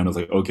my mind, I was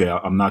like, okay,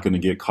 I'm not going to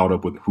get caught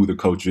up with who the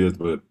coach is,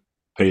 but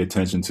pay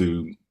attention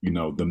to, you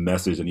know, the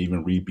message and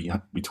even read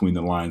between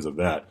the lines of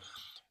that.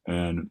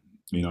 And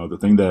you know, the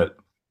thing that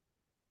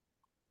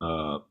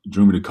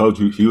drew me to coach,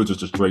 he was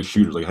just a straight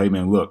shooter. Like, hey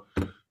man, look,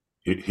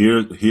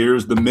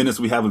 here's the minutes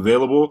we have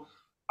available.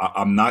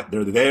 I'm not,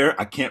 they're there.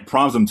 I can't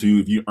promise them to you.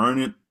 If you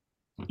earn it,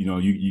 you know,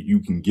 you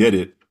can get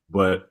it,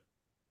 but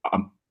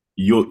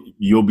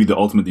you'll be the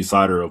ultimate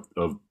decider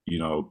of, you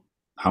know,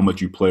 how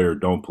much you play or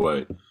don't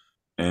play.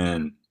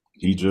 And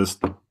he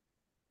just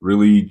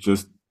really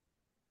just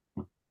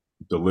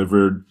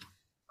delivered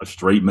a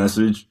straight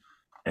message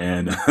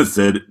and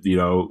said, you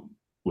know,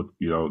 what,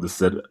 you know, this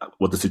said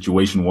what the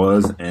situation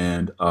was,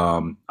 and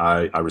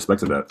I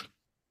respected that.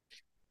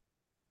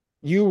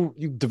 You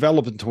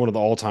developed into one of the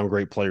all-time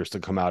great players to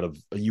come out of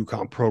a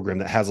UConn program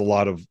that has a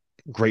lot of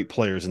great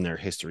players in their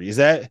history. Is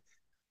that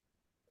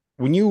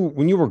when you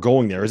were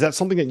going there, is that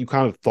something that you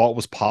kind of thought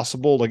was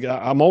possible? Like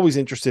I'm always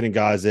interested in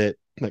guys that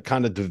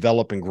kind of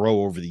develop and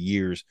grow over the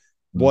years.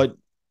 What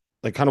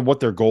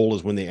their goal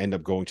is when they end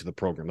up going to the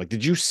program. Like,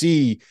 did you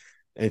see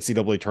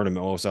NCAA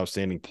tournament most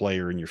outstanding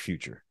player in your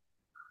future?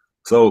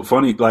 So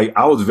funny, like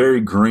I was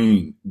very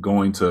green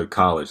going to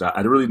college. I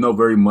didn't really know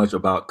very much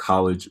about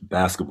college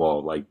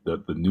basketball, like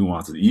the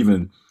nuances.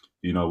 Even,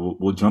 you know,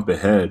 we'll jump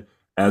ahead.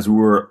 As we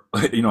were,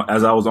 you know,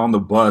 as I was on the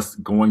bus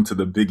going to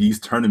the Big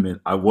East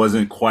tournament, I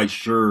wasn't quite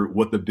sure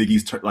what the Big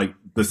East, like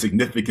the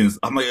significance.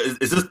 I'm like,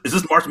 is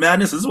this March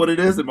Madness? Is this what it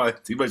is? And my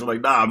teammates are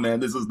like, nah, man,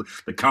 this is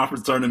the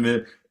conference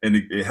tournament, and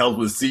it helps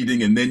with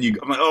seeding. And then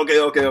I'm like,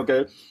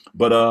 okay.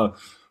 But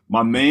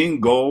my main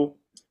goal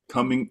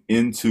coming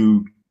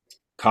into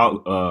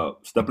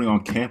stepping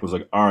on campus,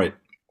 like, all right,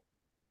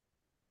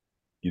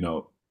 you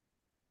know,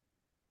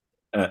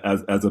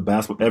 as a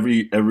basketball,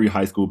 every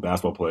high school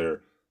basketball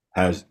player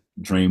has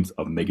dreams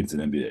of making it to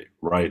the NBA,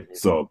 right?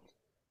 So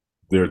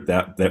there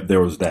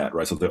was that,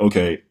 right? So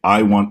okay,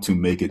 I want to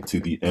make it to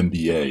the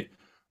NBA,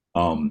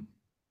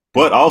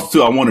 but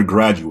also I want to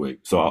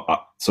graduate.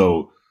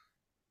 So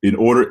in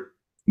order,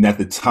 and at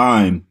the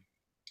time,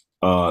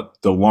 the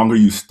longer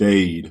you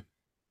stayed,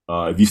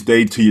 if you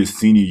stayed to your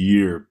senior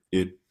year,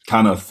 it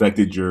kind of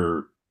affected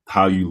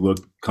how you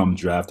looked come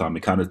draft time.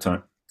 It kind of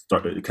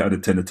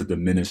tended to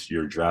diminish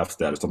your draft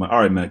status. So I'm like, all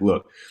right, man,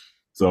 look,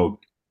 so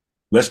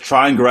let's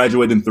try and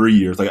graduate in 3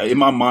 years. Like in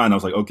my mind, I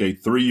was like, okay,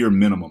 3-year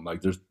minimum.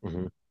 Like there's,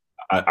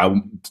 I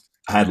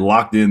had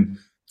locked in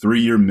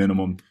 3-year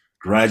minimum,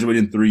 graduate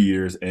in 3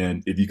 years.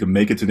 And if you can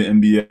make it to the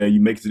NBA, you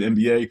make it to the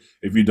NBA.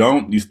 If you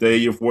don't, you stay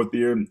your 4th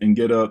year and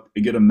get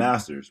a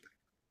master's.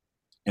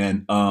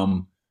 And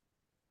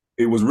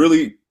it was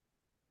really,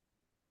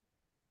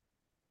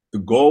 the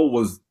goal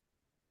was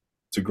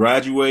to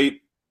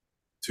graduate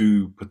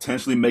to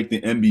potentially make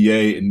the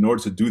NBA. In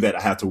order to do that,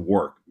 I had to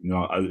work.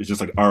 It's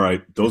just like, all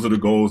right, those are the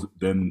goals.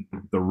 Then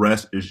the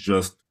rest is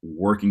just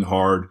working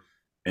hard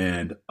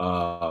and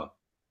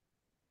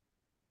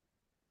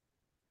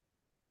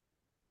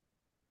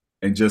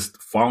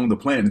just following the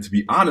plan. And to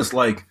be honest,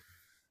 like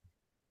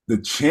the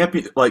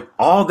champion, like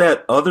all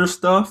that other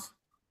stuff,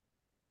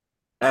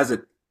 as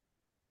it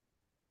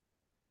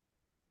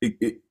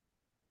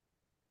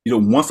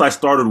once I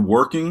started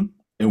working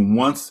and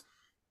once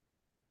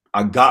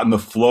I got in the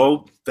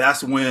flow,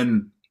 that's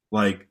when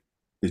like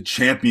the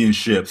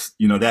championships,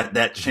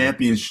 that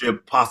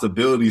championship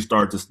possibility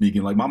started to sneak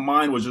in. Like my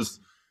mind was just,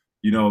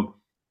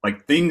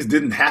 like things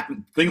didn't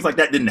happen. Things like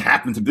that didn't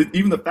happen to me.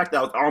 Even the fact that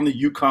I was on the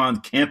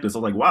UConn campus, I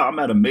was like, wow, I'm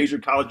at a major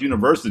college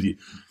university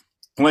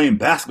playing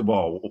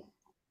basketball.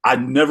 I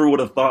never would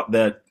have thought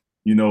that,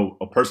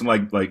 a person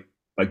like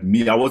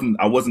me, I wasn't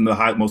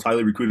the most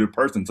highly recruited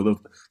person. So there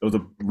was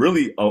a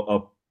really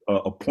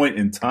a point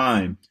in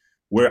time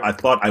where I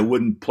thought I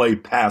wouldn't play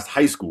past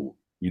high school,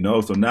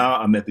 So now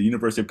I'm at the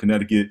University of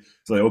Connecticut.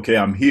 It's like, okay,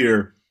 I'm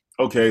here.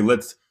 Okay,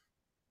 let's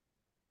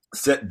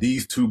set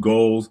these two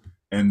goals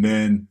and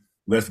then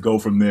let's go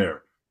from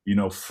there.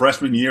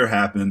 Freshman year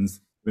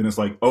happens. Then it's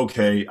like,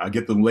 okay, I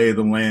get the lay of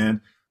the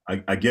land.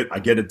 I get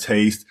a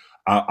taste.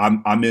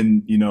 I'm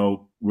in,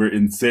 we're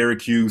in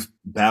Syracuse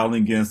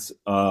battling against,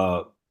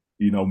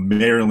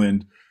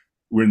 Maryland.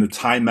 We're in the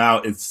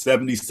timeout. It's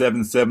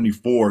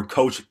 77-74.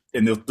 Coach,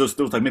 and there was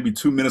like maybe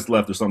 2 minutes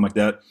left or something like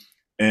that.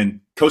 And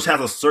coach has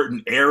a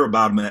certain air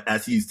about him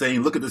as he's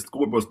saying, look at the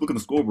scoreboard, look at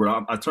the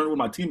scoreboard. I turn to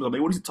my team. I'm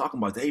like, what are you talking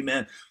about? Hey,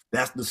 man,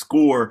 that's the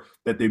score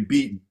that they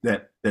beat,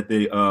 that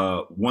they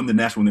won the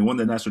national. When they won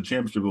the national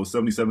championship, it was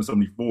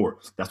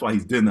 77-74. That's why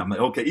he's doing that. I'm like,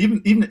 okay,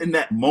 even in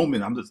that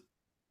moment,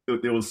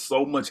 there was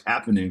so much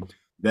happening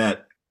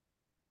that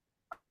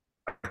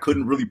I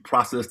couldn't really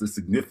process the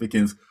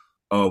significance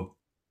of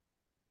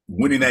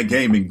winning that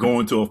game and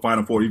going to a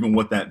Final Four, even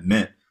what that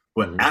meant.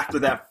 But after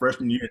that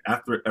freshman year,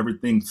 after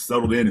everything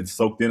settled in and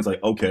soaked in, it's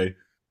like, okay,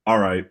 all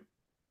right,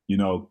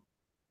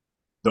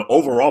 the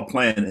overall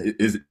plan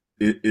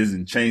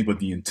isn't changed, but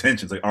the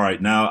intention's like, all right,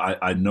 now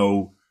I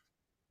know,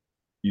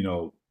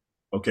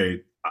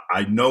 okay,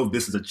 I know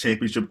this is a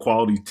championship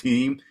quality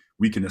team.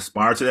 We can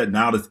aspire to that.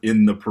 Now that's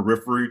in the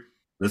periphery,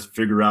 let's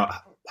figure out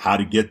how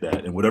to get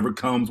that. And whatever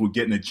comes with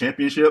getting a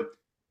championship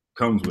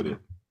comes with it.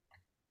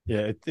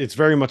 Yeah, it's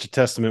very much a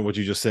testament what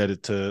you just said.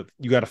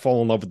 You got to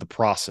fall in love with the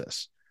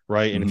process,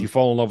 right? And if you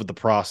fall in love with the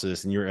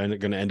process, and you're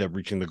going to end up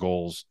reaching the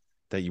goals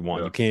that you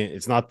want. Yeah. You can't.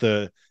 It's not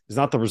the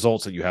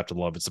results that you have to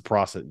love. It's the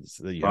process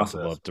that you have to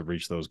love to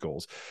reach those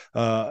goals.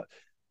 Adama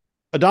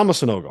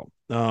Sanogo.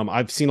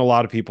 I've seen a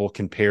lot of people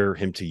compare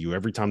him to you.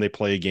 Every time they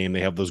play a game, they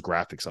have those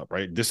graphics up,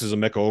 right? This is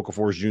Emeka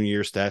Okafor's junior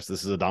year stats.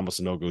 This is Adama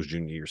Sanogo's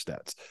junior year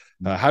stats.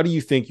 How do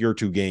you think your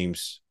two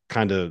games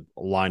kind of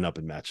line up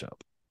and match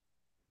up?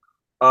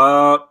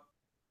 I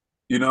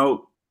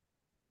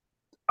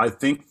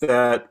think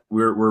that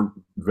we're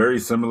very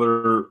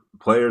similar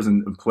players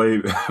and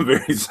play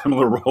very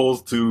similar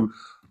roles to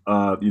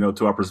our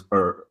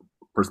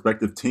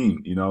prospective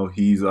team.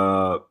 He's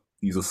a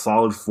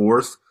solid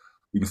force.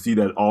 You can see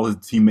that all his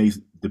teammates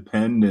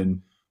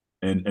depend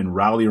and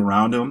rally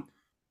around him.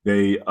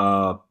 They're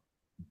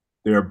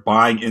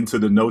buying into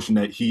the notion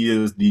that he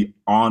is the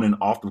on and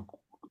off the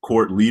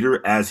court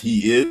leader, as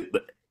he is,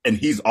 and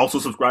he's also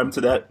subscribing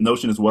to that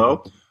notion as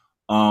well.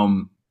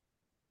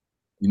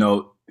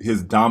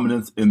 His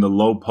dominance in the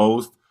low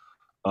post,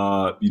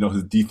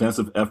 his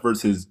defensive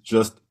efforts, his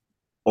just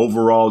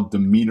overall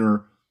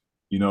demeanor,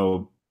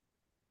 and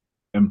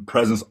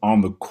presence on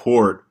the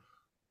court,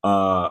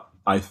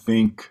 I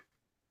think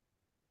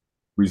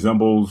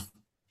resembles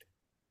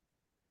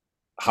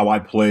how I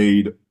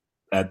played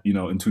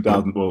in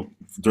 2000,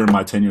 during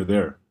my tenure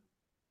there.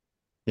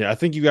 Yeah, I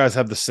think you guys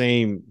have the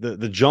same.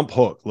 The jump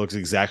hook looks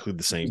exactly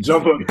the same.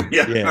 Jump hook,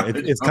 yeah.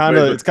 It's kind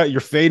of you're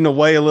fading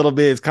away a little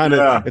bit. It's kind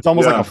of it's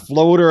almost like a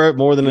floater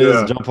more than it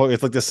is a jump hook.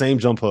 It's like the same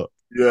jump hook.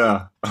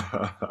 Yeah.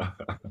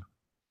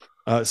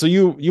 So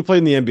you played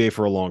in the NBA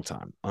for a long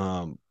time.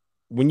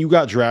 When you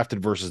got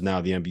drafted versus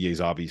now, the NBA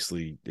is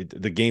obviously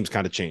the game's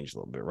kind of changed a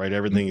little bit, right?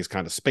 Everything is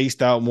kind of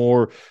spaced out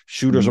more.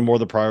 Shooters are more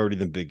the priority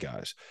than big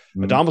guys.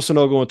 Adama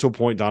Sanogo and to a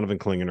point, Donovan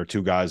Clingan are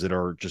two guys that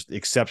are just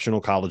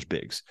exceptional college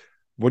bigs.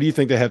 What do you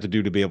think they have to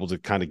do to be able to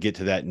kind of get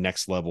to that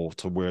next level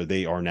to where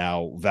they are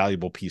now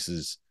valuable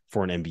pieces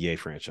for an NBA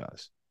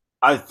franchise?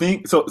 I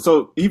think so.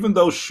 So even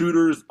though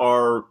shooters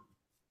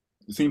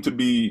seem to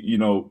be,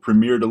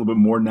 premiered a little bit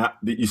more now,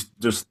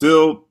 there's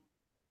still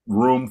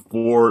room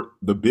for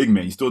the big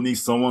man. You still need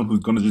someone who's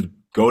going to just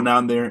go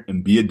down there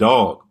and be a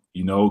dog,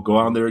 go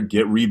out there,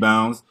 get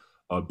rebounds,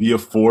 be a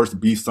force,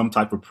 be some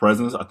type of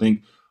presence. I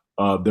think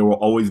there will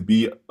always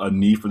be a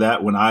need for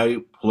that. When I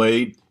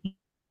played,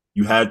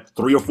 you had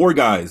 3 or 4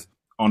 guys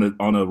on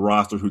a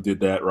roster who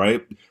did that,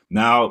 right?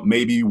 Now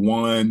maybe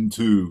 1,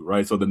 2,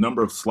 right? So the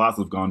number of slots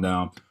have gone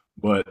down,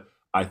 but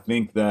I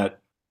think that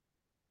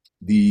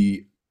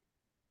a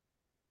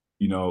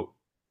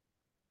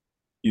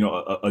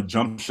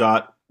jump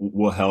shot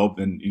will help.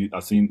 And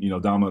I've seen,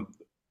 Dama,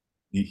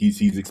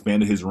 he's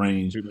expanded his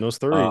range. Shooting those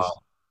threes.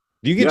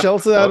 Do you get Yeah.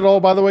 jealous of that at all,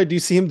 by the way? Do you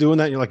see him doing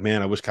that? And you're like,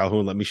 man, I wish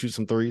Calhoun let me shoot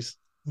some threes.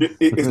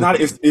 It's not.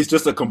 It's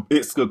just a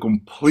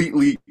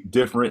completely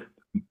different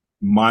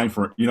mind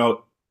for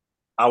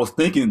I was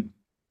thinking,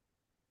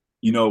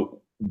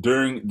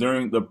 during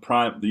the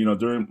prime,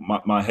 during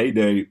my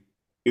heyday,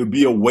 it would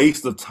be a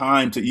waste of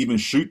time to even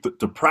shoot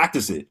to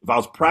practice it. If I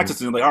was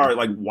practicing, like, all right,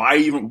 like, why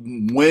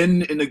even,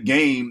 when in the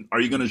game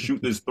are you going to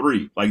shoot this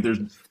three? Like,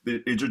 there's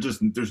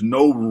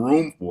no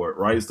room for it,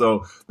 right?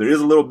 So there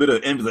is a little bit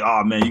of envy, like,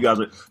 oh man, you guys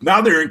are now,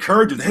 they're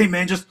encouraging, hey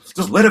man, just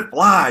let it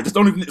fly, just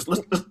don't even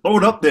let's throw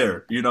it up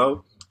there,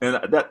 and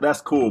that's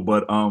cool.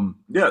 But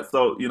yeah,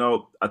 so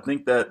I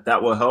think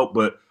that will help,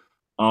 but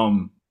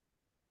I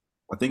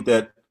think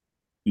that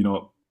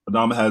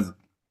Adama has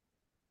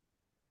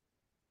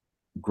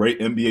great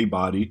NBA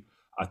body.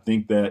 I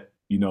think that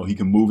he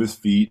can move his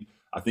feet.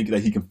 I think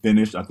that he can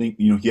finish. I think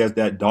he has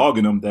that dog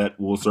in him that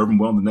will serve him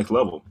well on the next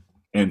level.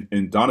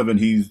 And Donovan,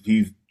 he's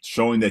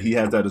showing that he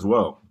has that as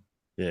well.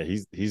 Yeah,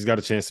 he's got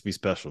a chance to be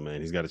special,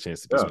 man. He's got a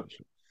chance to be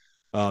special.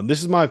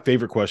 This is my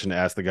favorite question to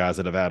ask the guys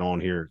that I've had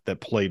on here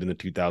that played in the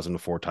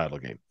 2004 title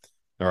game.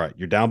 All right,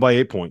 you're down by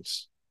 8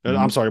 points. Mm-hmm.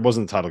 I'm sorry, it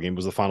wasn't the title game. It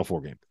was the Final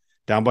Four game.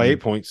 Down by 8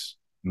 points.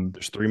 Mm-hmm.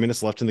 There's 3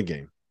 minutes left in the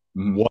game.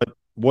 Mm-hmm.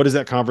 What is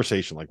that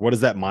conversation like? What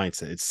is that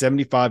mindset? It's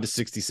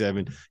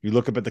 75-67. You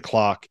look up at the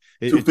clock.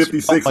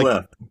 2:56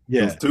 left.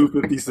 Yeah, it's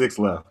 2:56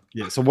 left.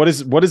 Yeah. So what is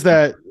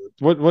that?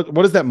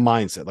 What is that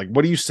mindset? Like,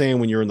 what are you saying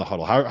when you're in the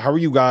huddle? How are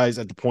you guys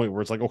at the point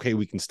where it's like, okay,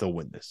 we can still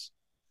win this?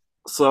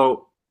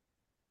 So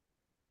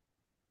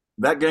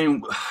that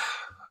game,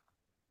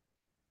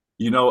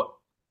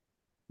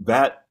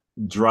 that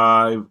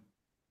drive,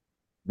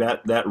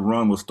 that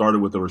run was started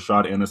with a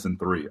Rashad Anderson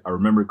three. I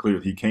remember it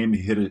clearly. He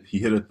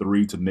hit a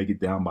three to make it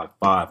down by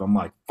 5. I'm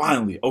like,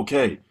 finally,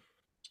 okay.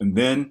 And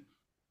then,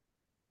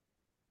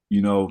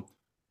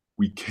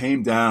 we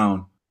came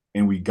down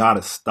and we got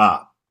to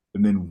stop.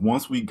 And then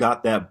once we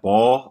got that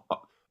ball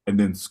and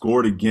then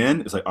scored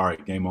again, it's like, all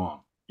right, game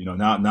on.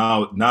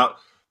 Now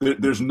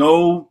there's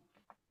no,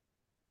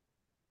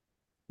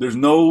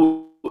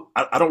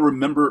 I don't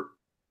remember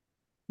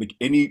like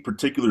any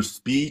particular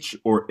speech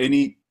or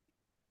any,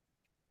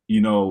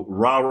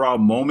 rah-rah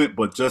moment,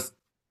 but just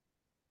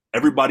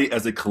everybody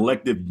as a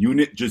collective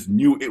unit just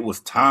knew it was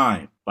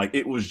time. Like,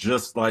 it was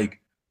just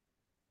like,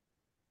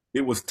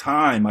 it was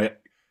time.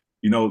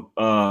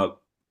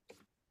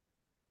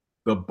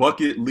 The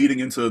bucket leading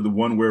into the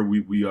one where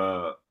we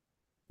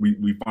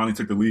finally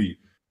took the lead.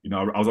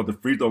 I was at the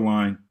free throw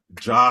line.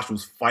 Josh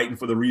was fighting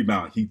for the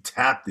rebound. He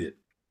tapped it.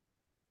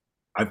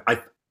 I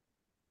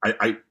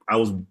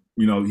was,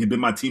 he'd been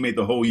my teammate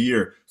the whole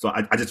year. So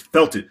I just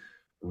felt it.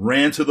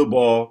 Ran to the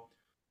ball.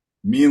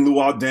 Me and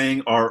Luol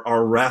Deng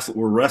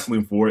were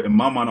wrestling for it. In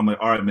my mind, I'm like,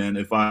 all right, man,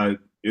 if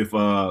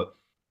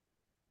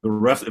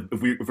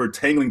we're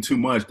tangling too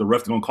much, the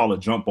ref's gonna call a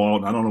jump ball,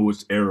 and I don't know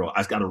which arrow. I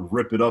just gotta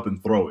rip it up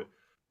and throw it.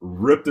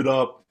 Ripped it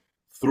up,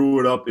 threw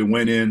it up, it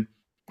went in.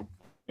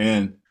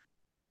 And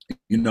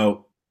it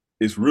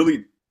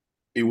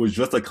was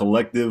just a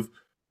collective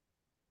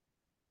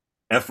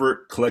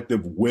effort,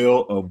 collective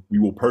will of we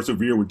will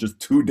persevere. We're just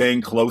too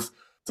dang close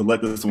to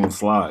let this one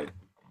slide.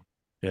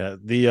 Yeah,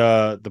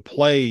 the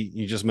play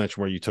you just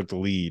mentioned where you took the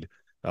lead,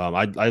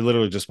 I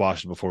literally just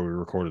watched it before we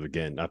recorded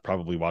again. I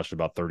probably watched it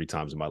about 30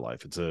 times in my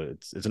life. It's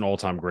an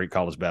all-time great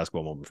college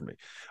basketball moment for me.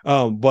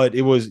 But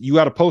it was, you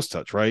got a post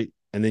touch, right?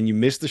 And then you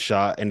missed the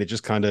shot, and it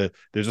just kind of,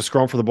 there's a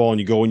scrum for the ball, and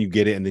you go and you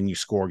get it, and then you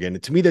score again.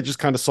 And to me, that just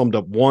kind of summed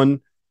up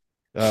one,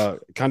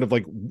 kind of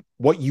like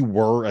what you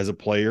were as a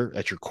player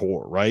at your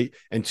core, right?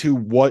 And two,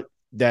 what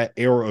that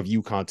era of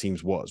UConn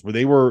teams was, where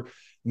they were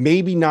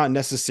maybe not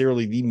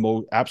necessarily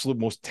the absolute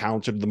most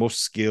talented, the most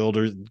skilled,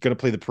 or going to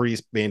play the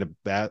prettiest brand of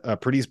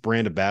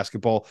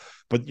basketball,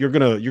 but you're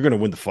gonna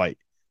win the fight,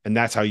 and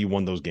that's how you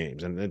won those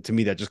games. And to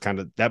me, that just kind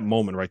of, that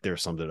moment right there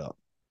summed it up.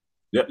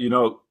 Yeah,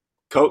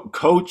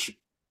 Coach,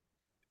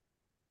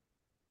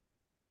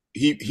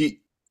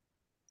 he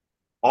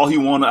all he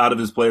wanted out of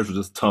his players was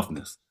just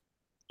toughness.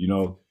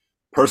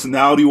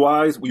 Personality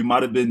wise, we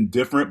might have been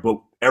different, but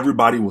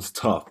everybody was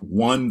tough.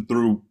 1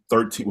 through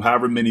 13,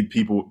 however many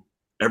people.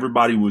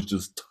 Everybody was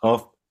just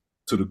tough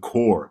to the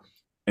core.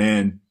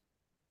 And,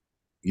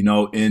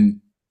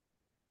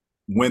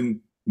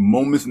 when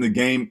moments in the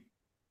game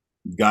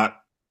got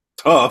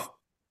tough,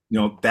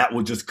 that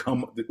would just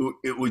come,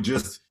 it would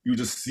just, you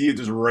just see it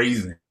just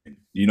raising,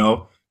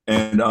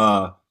 and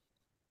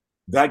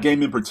that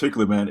game in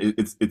particular, man,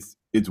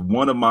 it's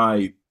one of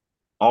my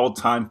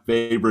all-time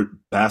favorite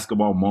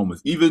basketball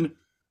moments. Even,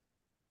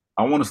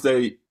 I want to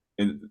say,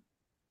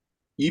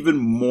 even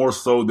more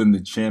so than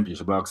the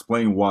championship. I'll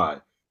explain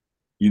why.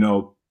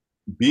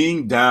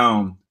 Being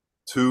down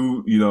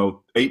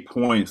to, 8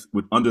 points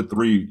with under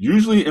 3,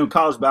 usually in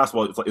college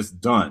basketball, it's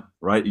done,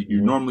 right?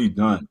 You're normally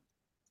done.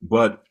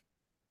 But,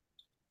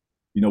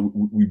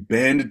 we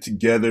banded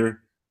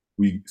together.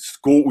 We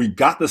scored. We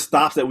got the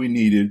stops that we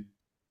needed,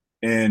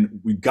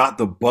 and we got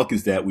the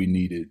buckets that we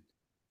needed.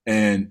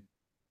 And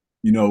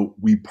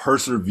we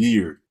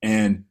persevered,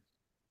 and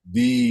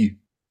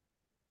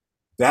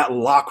that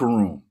locker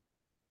room,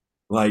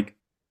 like,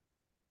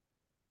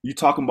 you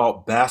talking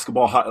about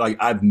basketball, like,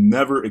 I've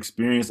never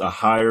experienced a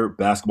higher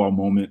basketball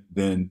moment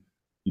than,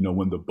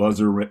 when the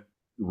buzzer went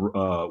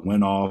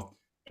off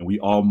and we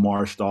all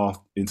marched off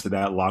into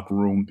that locker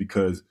room,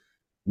 because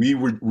we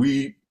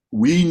knew,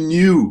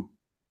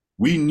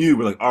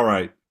 we're like, all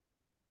right,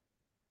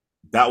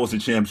 that was a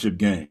championship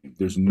game.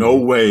 There's no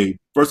way.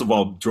 First of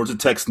all, Georgia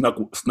Tech snuck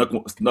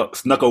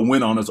a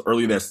win on us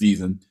early that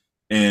season,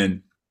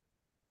 and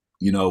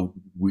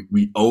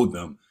we owed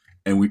them,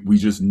 and we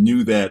just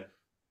knew that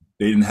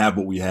they didn't have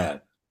what we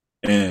had,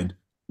 and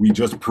we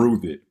just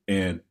proved it.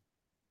 And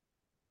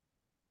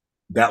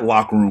that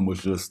locker room was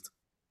just,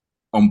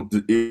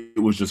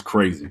 it was just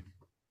crazy.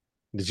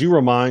 Did you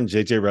remind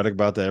JJ Redick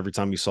about that every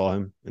time you saw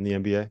him in the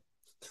NBA?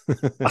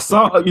 I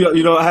saw, I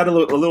had a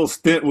little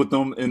stint with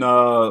them in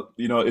at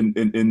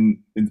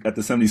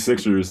the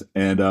 76ers,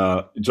 and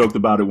joked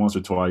about it once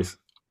or twice.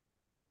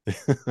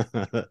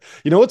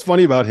 You know what's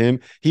funny about him?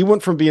 He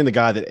went from being the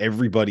guy that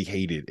everybody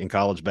hated in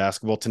college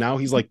basketball to now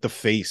he's like the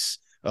face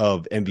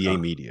of NBA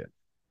media.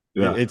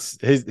 Yeah, it's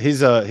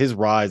his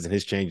rise and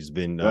his change has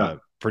been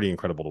pretty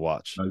incredible to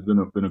watch. It's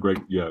been a great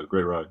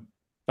ride.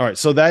 All right,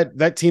 so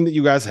that team that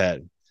you guys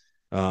had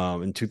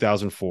in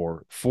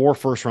 2004, 4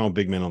 first-round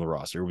big men on the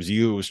roster. It was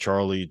you, it was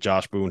Charlie,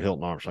 Josh Boone,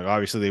 Hilton Armstrong.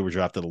 Obviously, they were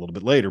drafted a little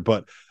bit later,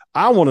 but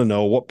I want to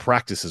know what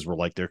practices were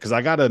like there, because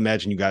I got to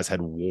imagine you guys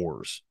had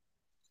wars.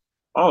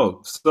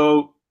 Oh,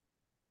 so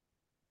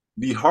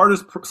the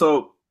hardest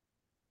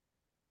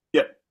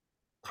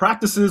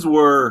practices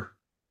were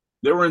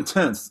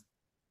intense.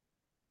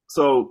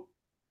 So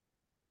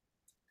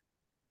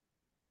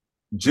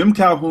Jim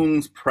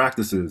Calhoun's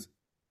practices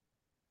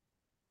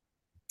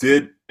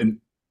and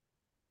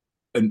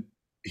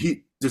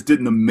he just did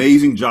an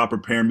amazing job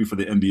preparing me for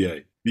the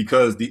NBA,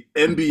 because the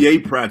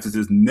NBA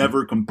practices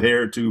never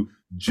compared to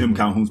Jim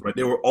Calhoun's. Right?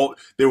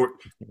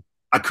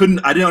 I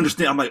didn't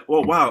understand. I'm like,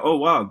 oh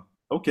wow.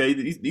 Okay,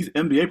 these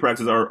NBA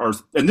practices are,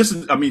 and this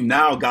is,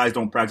 now guys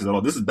don't practice at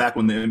all. This is back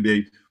when the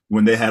NBA,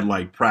 when they had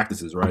like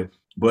practices, right?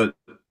 But,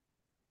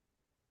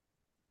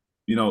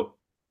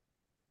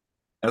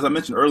 as I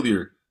mentioned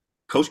earlier,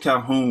 Coach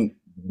Calhoun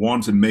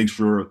wanted to make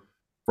sure,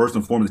 first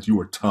and foremost, that you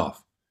were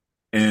tough.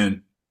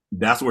 And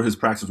that's what his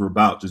practices were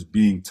about, just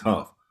being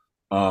tough.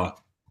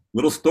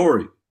 Little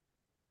story.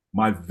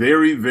 My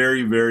very,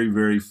 very, very,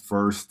 very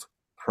first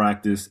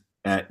practice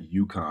at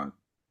UConn,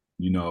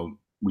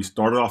 we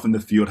started off in the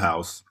field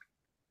house,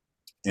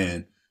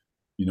 and,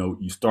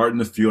 you start in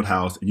the field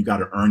house and you got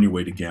to earn your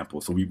way to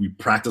Gampel. So we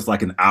practiced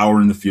like an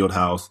hour in the field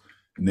house,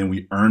 and then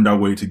we earned our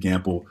way to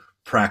Gampel,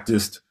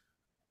 practiced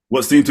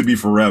what seemed to be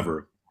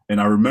forever.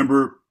 And I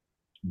remember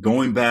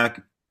going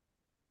back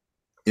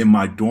in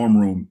my dorm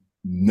room,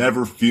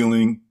 never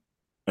feeling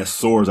as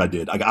sore as I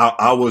did.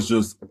 I was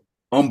just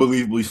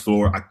unbelievably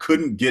sore. I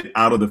couldn't get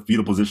out of the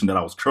fetal position that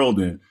I was curled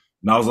in.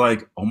 And I was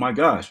like, oh my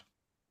gosh,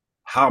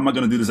 how am I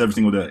going to do this every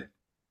single day?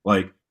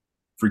 Like,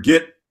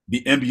 forget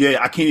the NBA.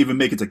 I can't even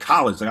make it to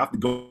college. Like, I have to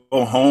go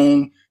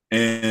home,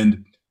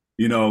 and,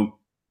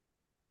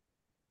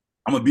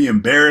 I'm going to be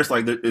embarrassed.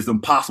 Like, it's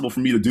impossible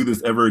for me to do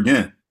this ever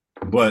again.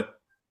 But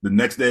the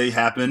next day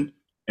happened,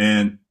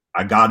 and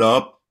I got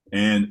up,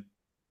 and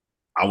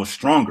I was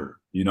stronger.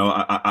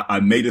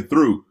 I made it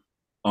through.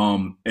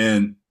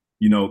 And,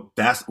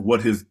 that's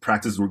what his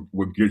practices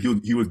were geared.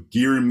 He was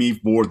gearing me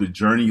for the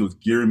journey. He was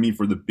gearing me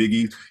for the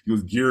biggies. He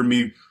was gearing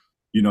me,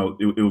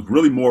 it was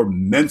really more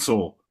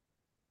mental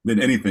than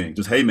anything.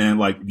 Just, hey man,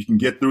 like, you can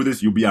get through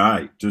this, you'll be all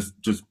right. Just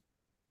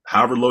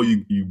however low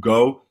you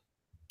go,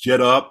 get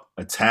up,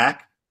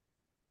 attack,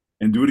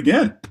 and do it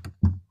again.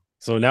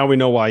 So now we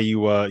know why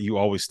you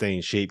always stay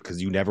in shape,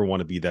 because you never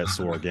want to be that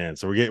sore again.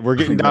 So we're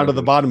getting down to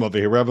the bottom of it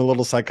here. We're having a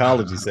little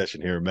psychology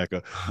session here,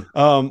 Mecca.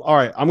 All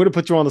right, I'm going to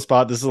put you on the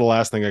spot. This is the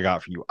last thing I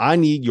got for you. I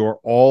need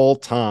your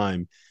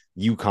all-time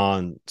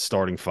UConn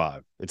starting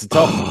 5. It's a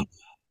tough one.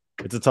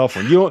 It's a tough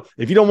one.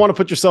 If you don't want to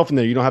put yourself in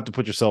there, you don't have to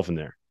put yourself in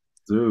there.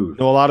 Dude.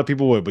 A lot of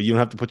people would, but you don't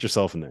have to put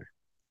yourself in there.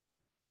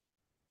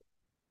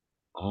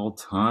 All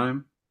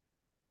time?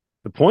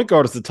 The point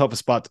guard is the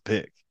toughest spot to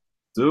pick.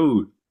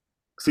 Dude.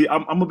 See,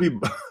 I'm going to be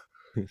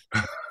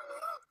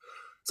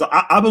 – so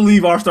I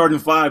believe our starting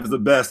 5 is the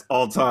best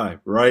all time,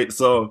 right?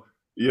 So,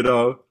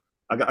 I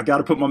got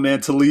to put my man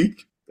Talik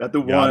at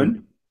the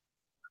 1.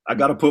 I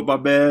got to put my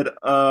man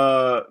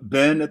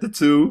Ben at the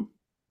 2.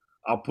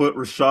 I'll put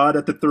Rashad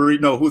at the 3.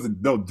 No,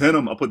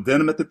 Denham. I'll put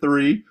Denham at the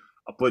 3.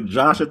 I'll put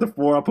Josh at the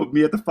 4. I'll put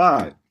me at the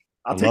 5.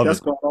 I'll take that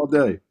squad all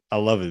day. I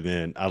love it,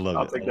 man.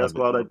 I'll take that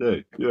squad all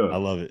day. Yeah. I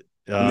love it.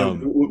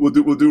 We'll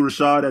do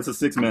Rashad as a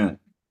 6-man.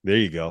 There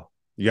you go.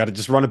 You got to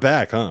just run it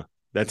back, huh?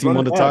 That team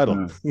won the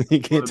title. He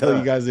can't tell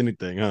you guys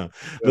anything, huh?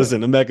 Yeah.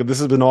 Listen, Emeka, this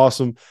has been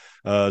awesome.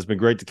 It's been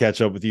great to catch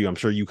up with you. I'm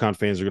sure UConn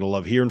fans are going to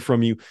love hearing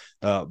from you.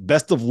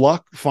 Best of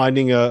luck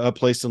finding a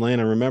place to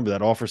land. And remember,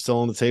 that offer's still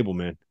on the table,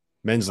 man.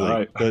 Men's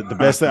league. Right. The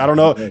best thing. I don't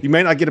know. You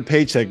may not get a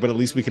paycheck, but at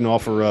least we can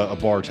offer a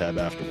bar tab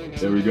afterwards.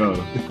 There we go.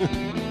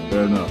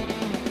 Fair enough.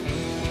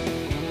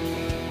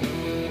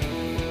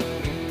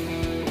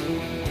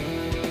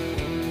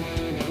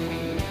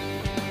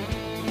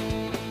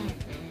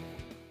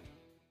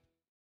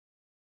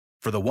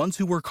 For the ones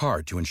who work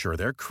hard to ensure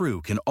their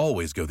crew can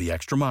always go the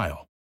extra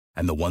mile,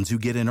 and the ones who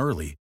get in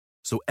early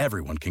so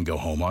everyone can go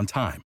home on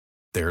time,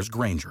 there's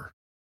Grainger,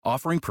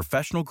 offering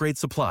professional-grade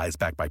supplies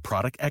backed by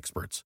product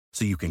experts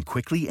so you can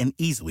quickly and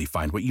easily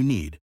find what you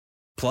need.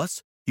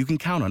 Plus, you can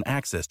count on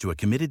access to a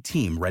committed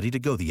team ready to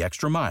go the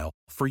extra mile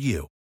for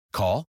you.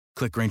 Call,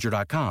 click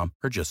Grainger.com,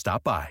 or just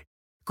stop by.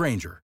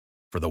 Grainger,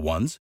 for the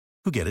ones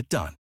who get it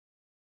done.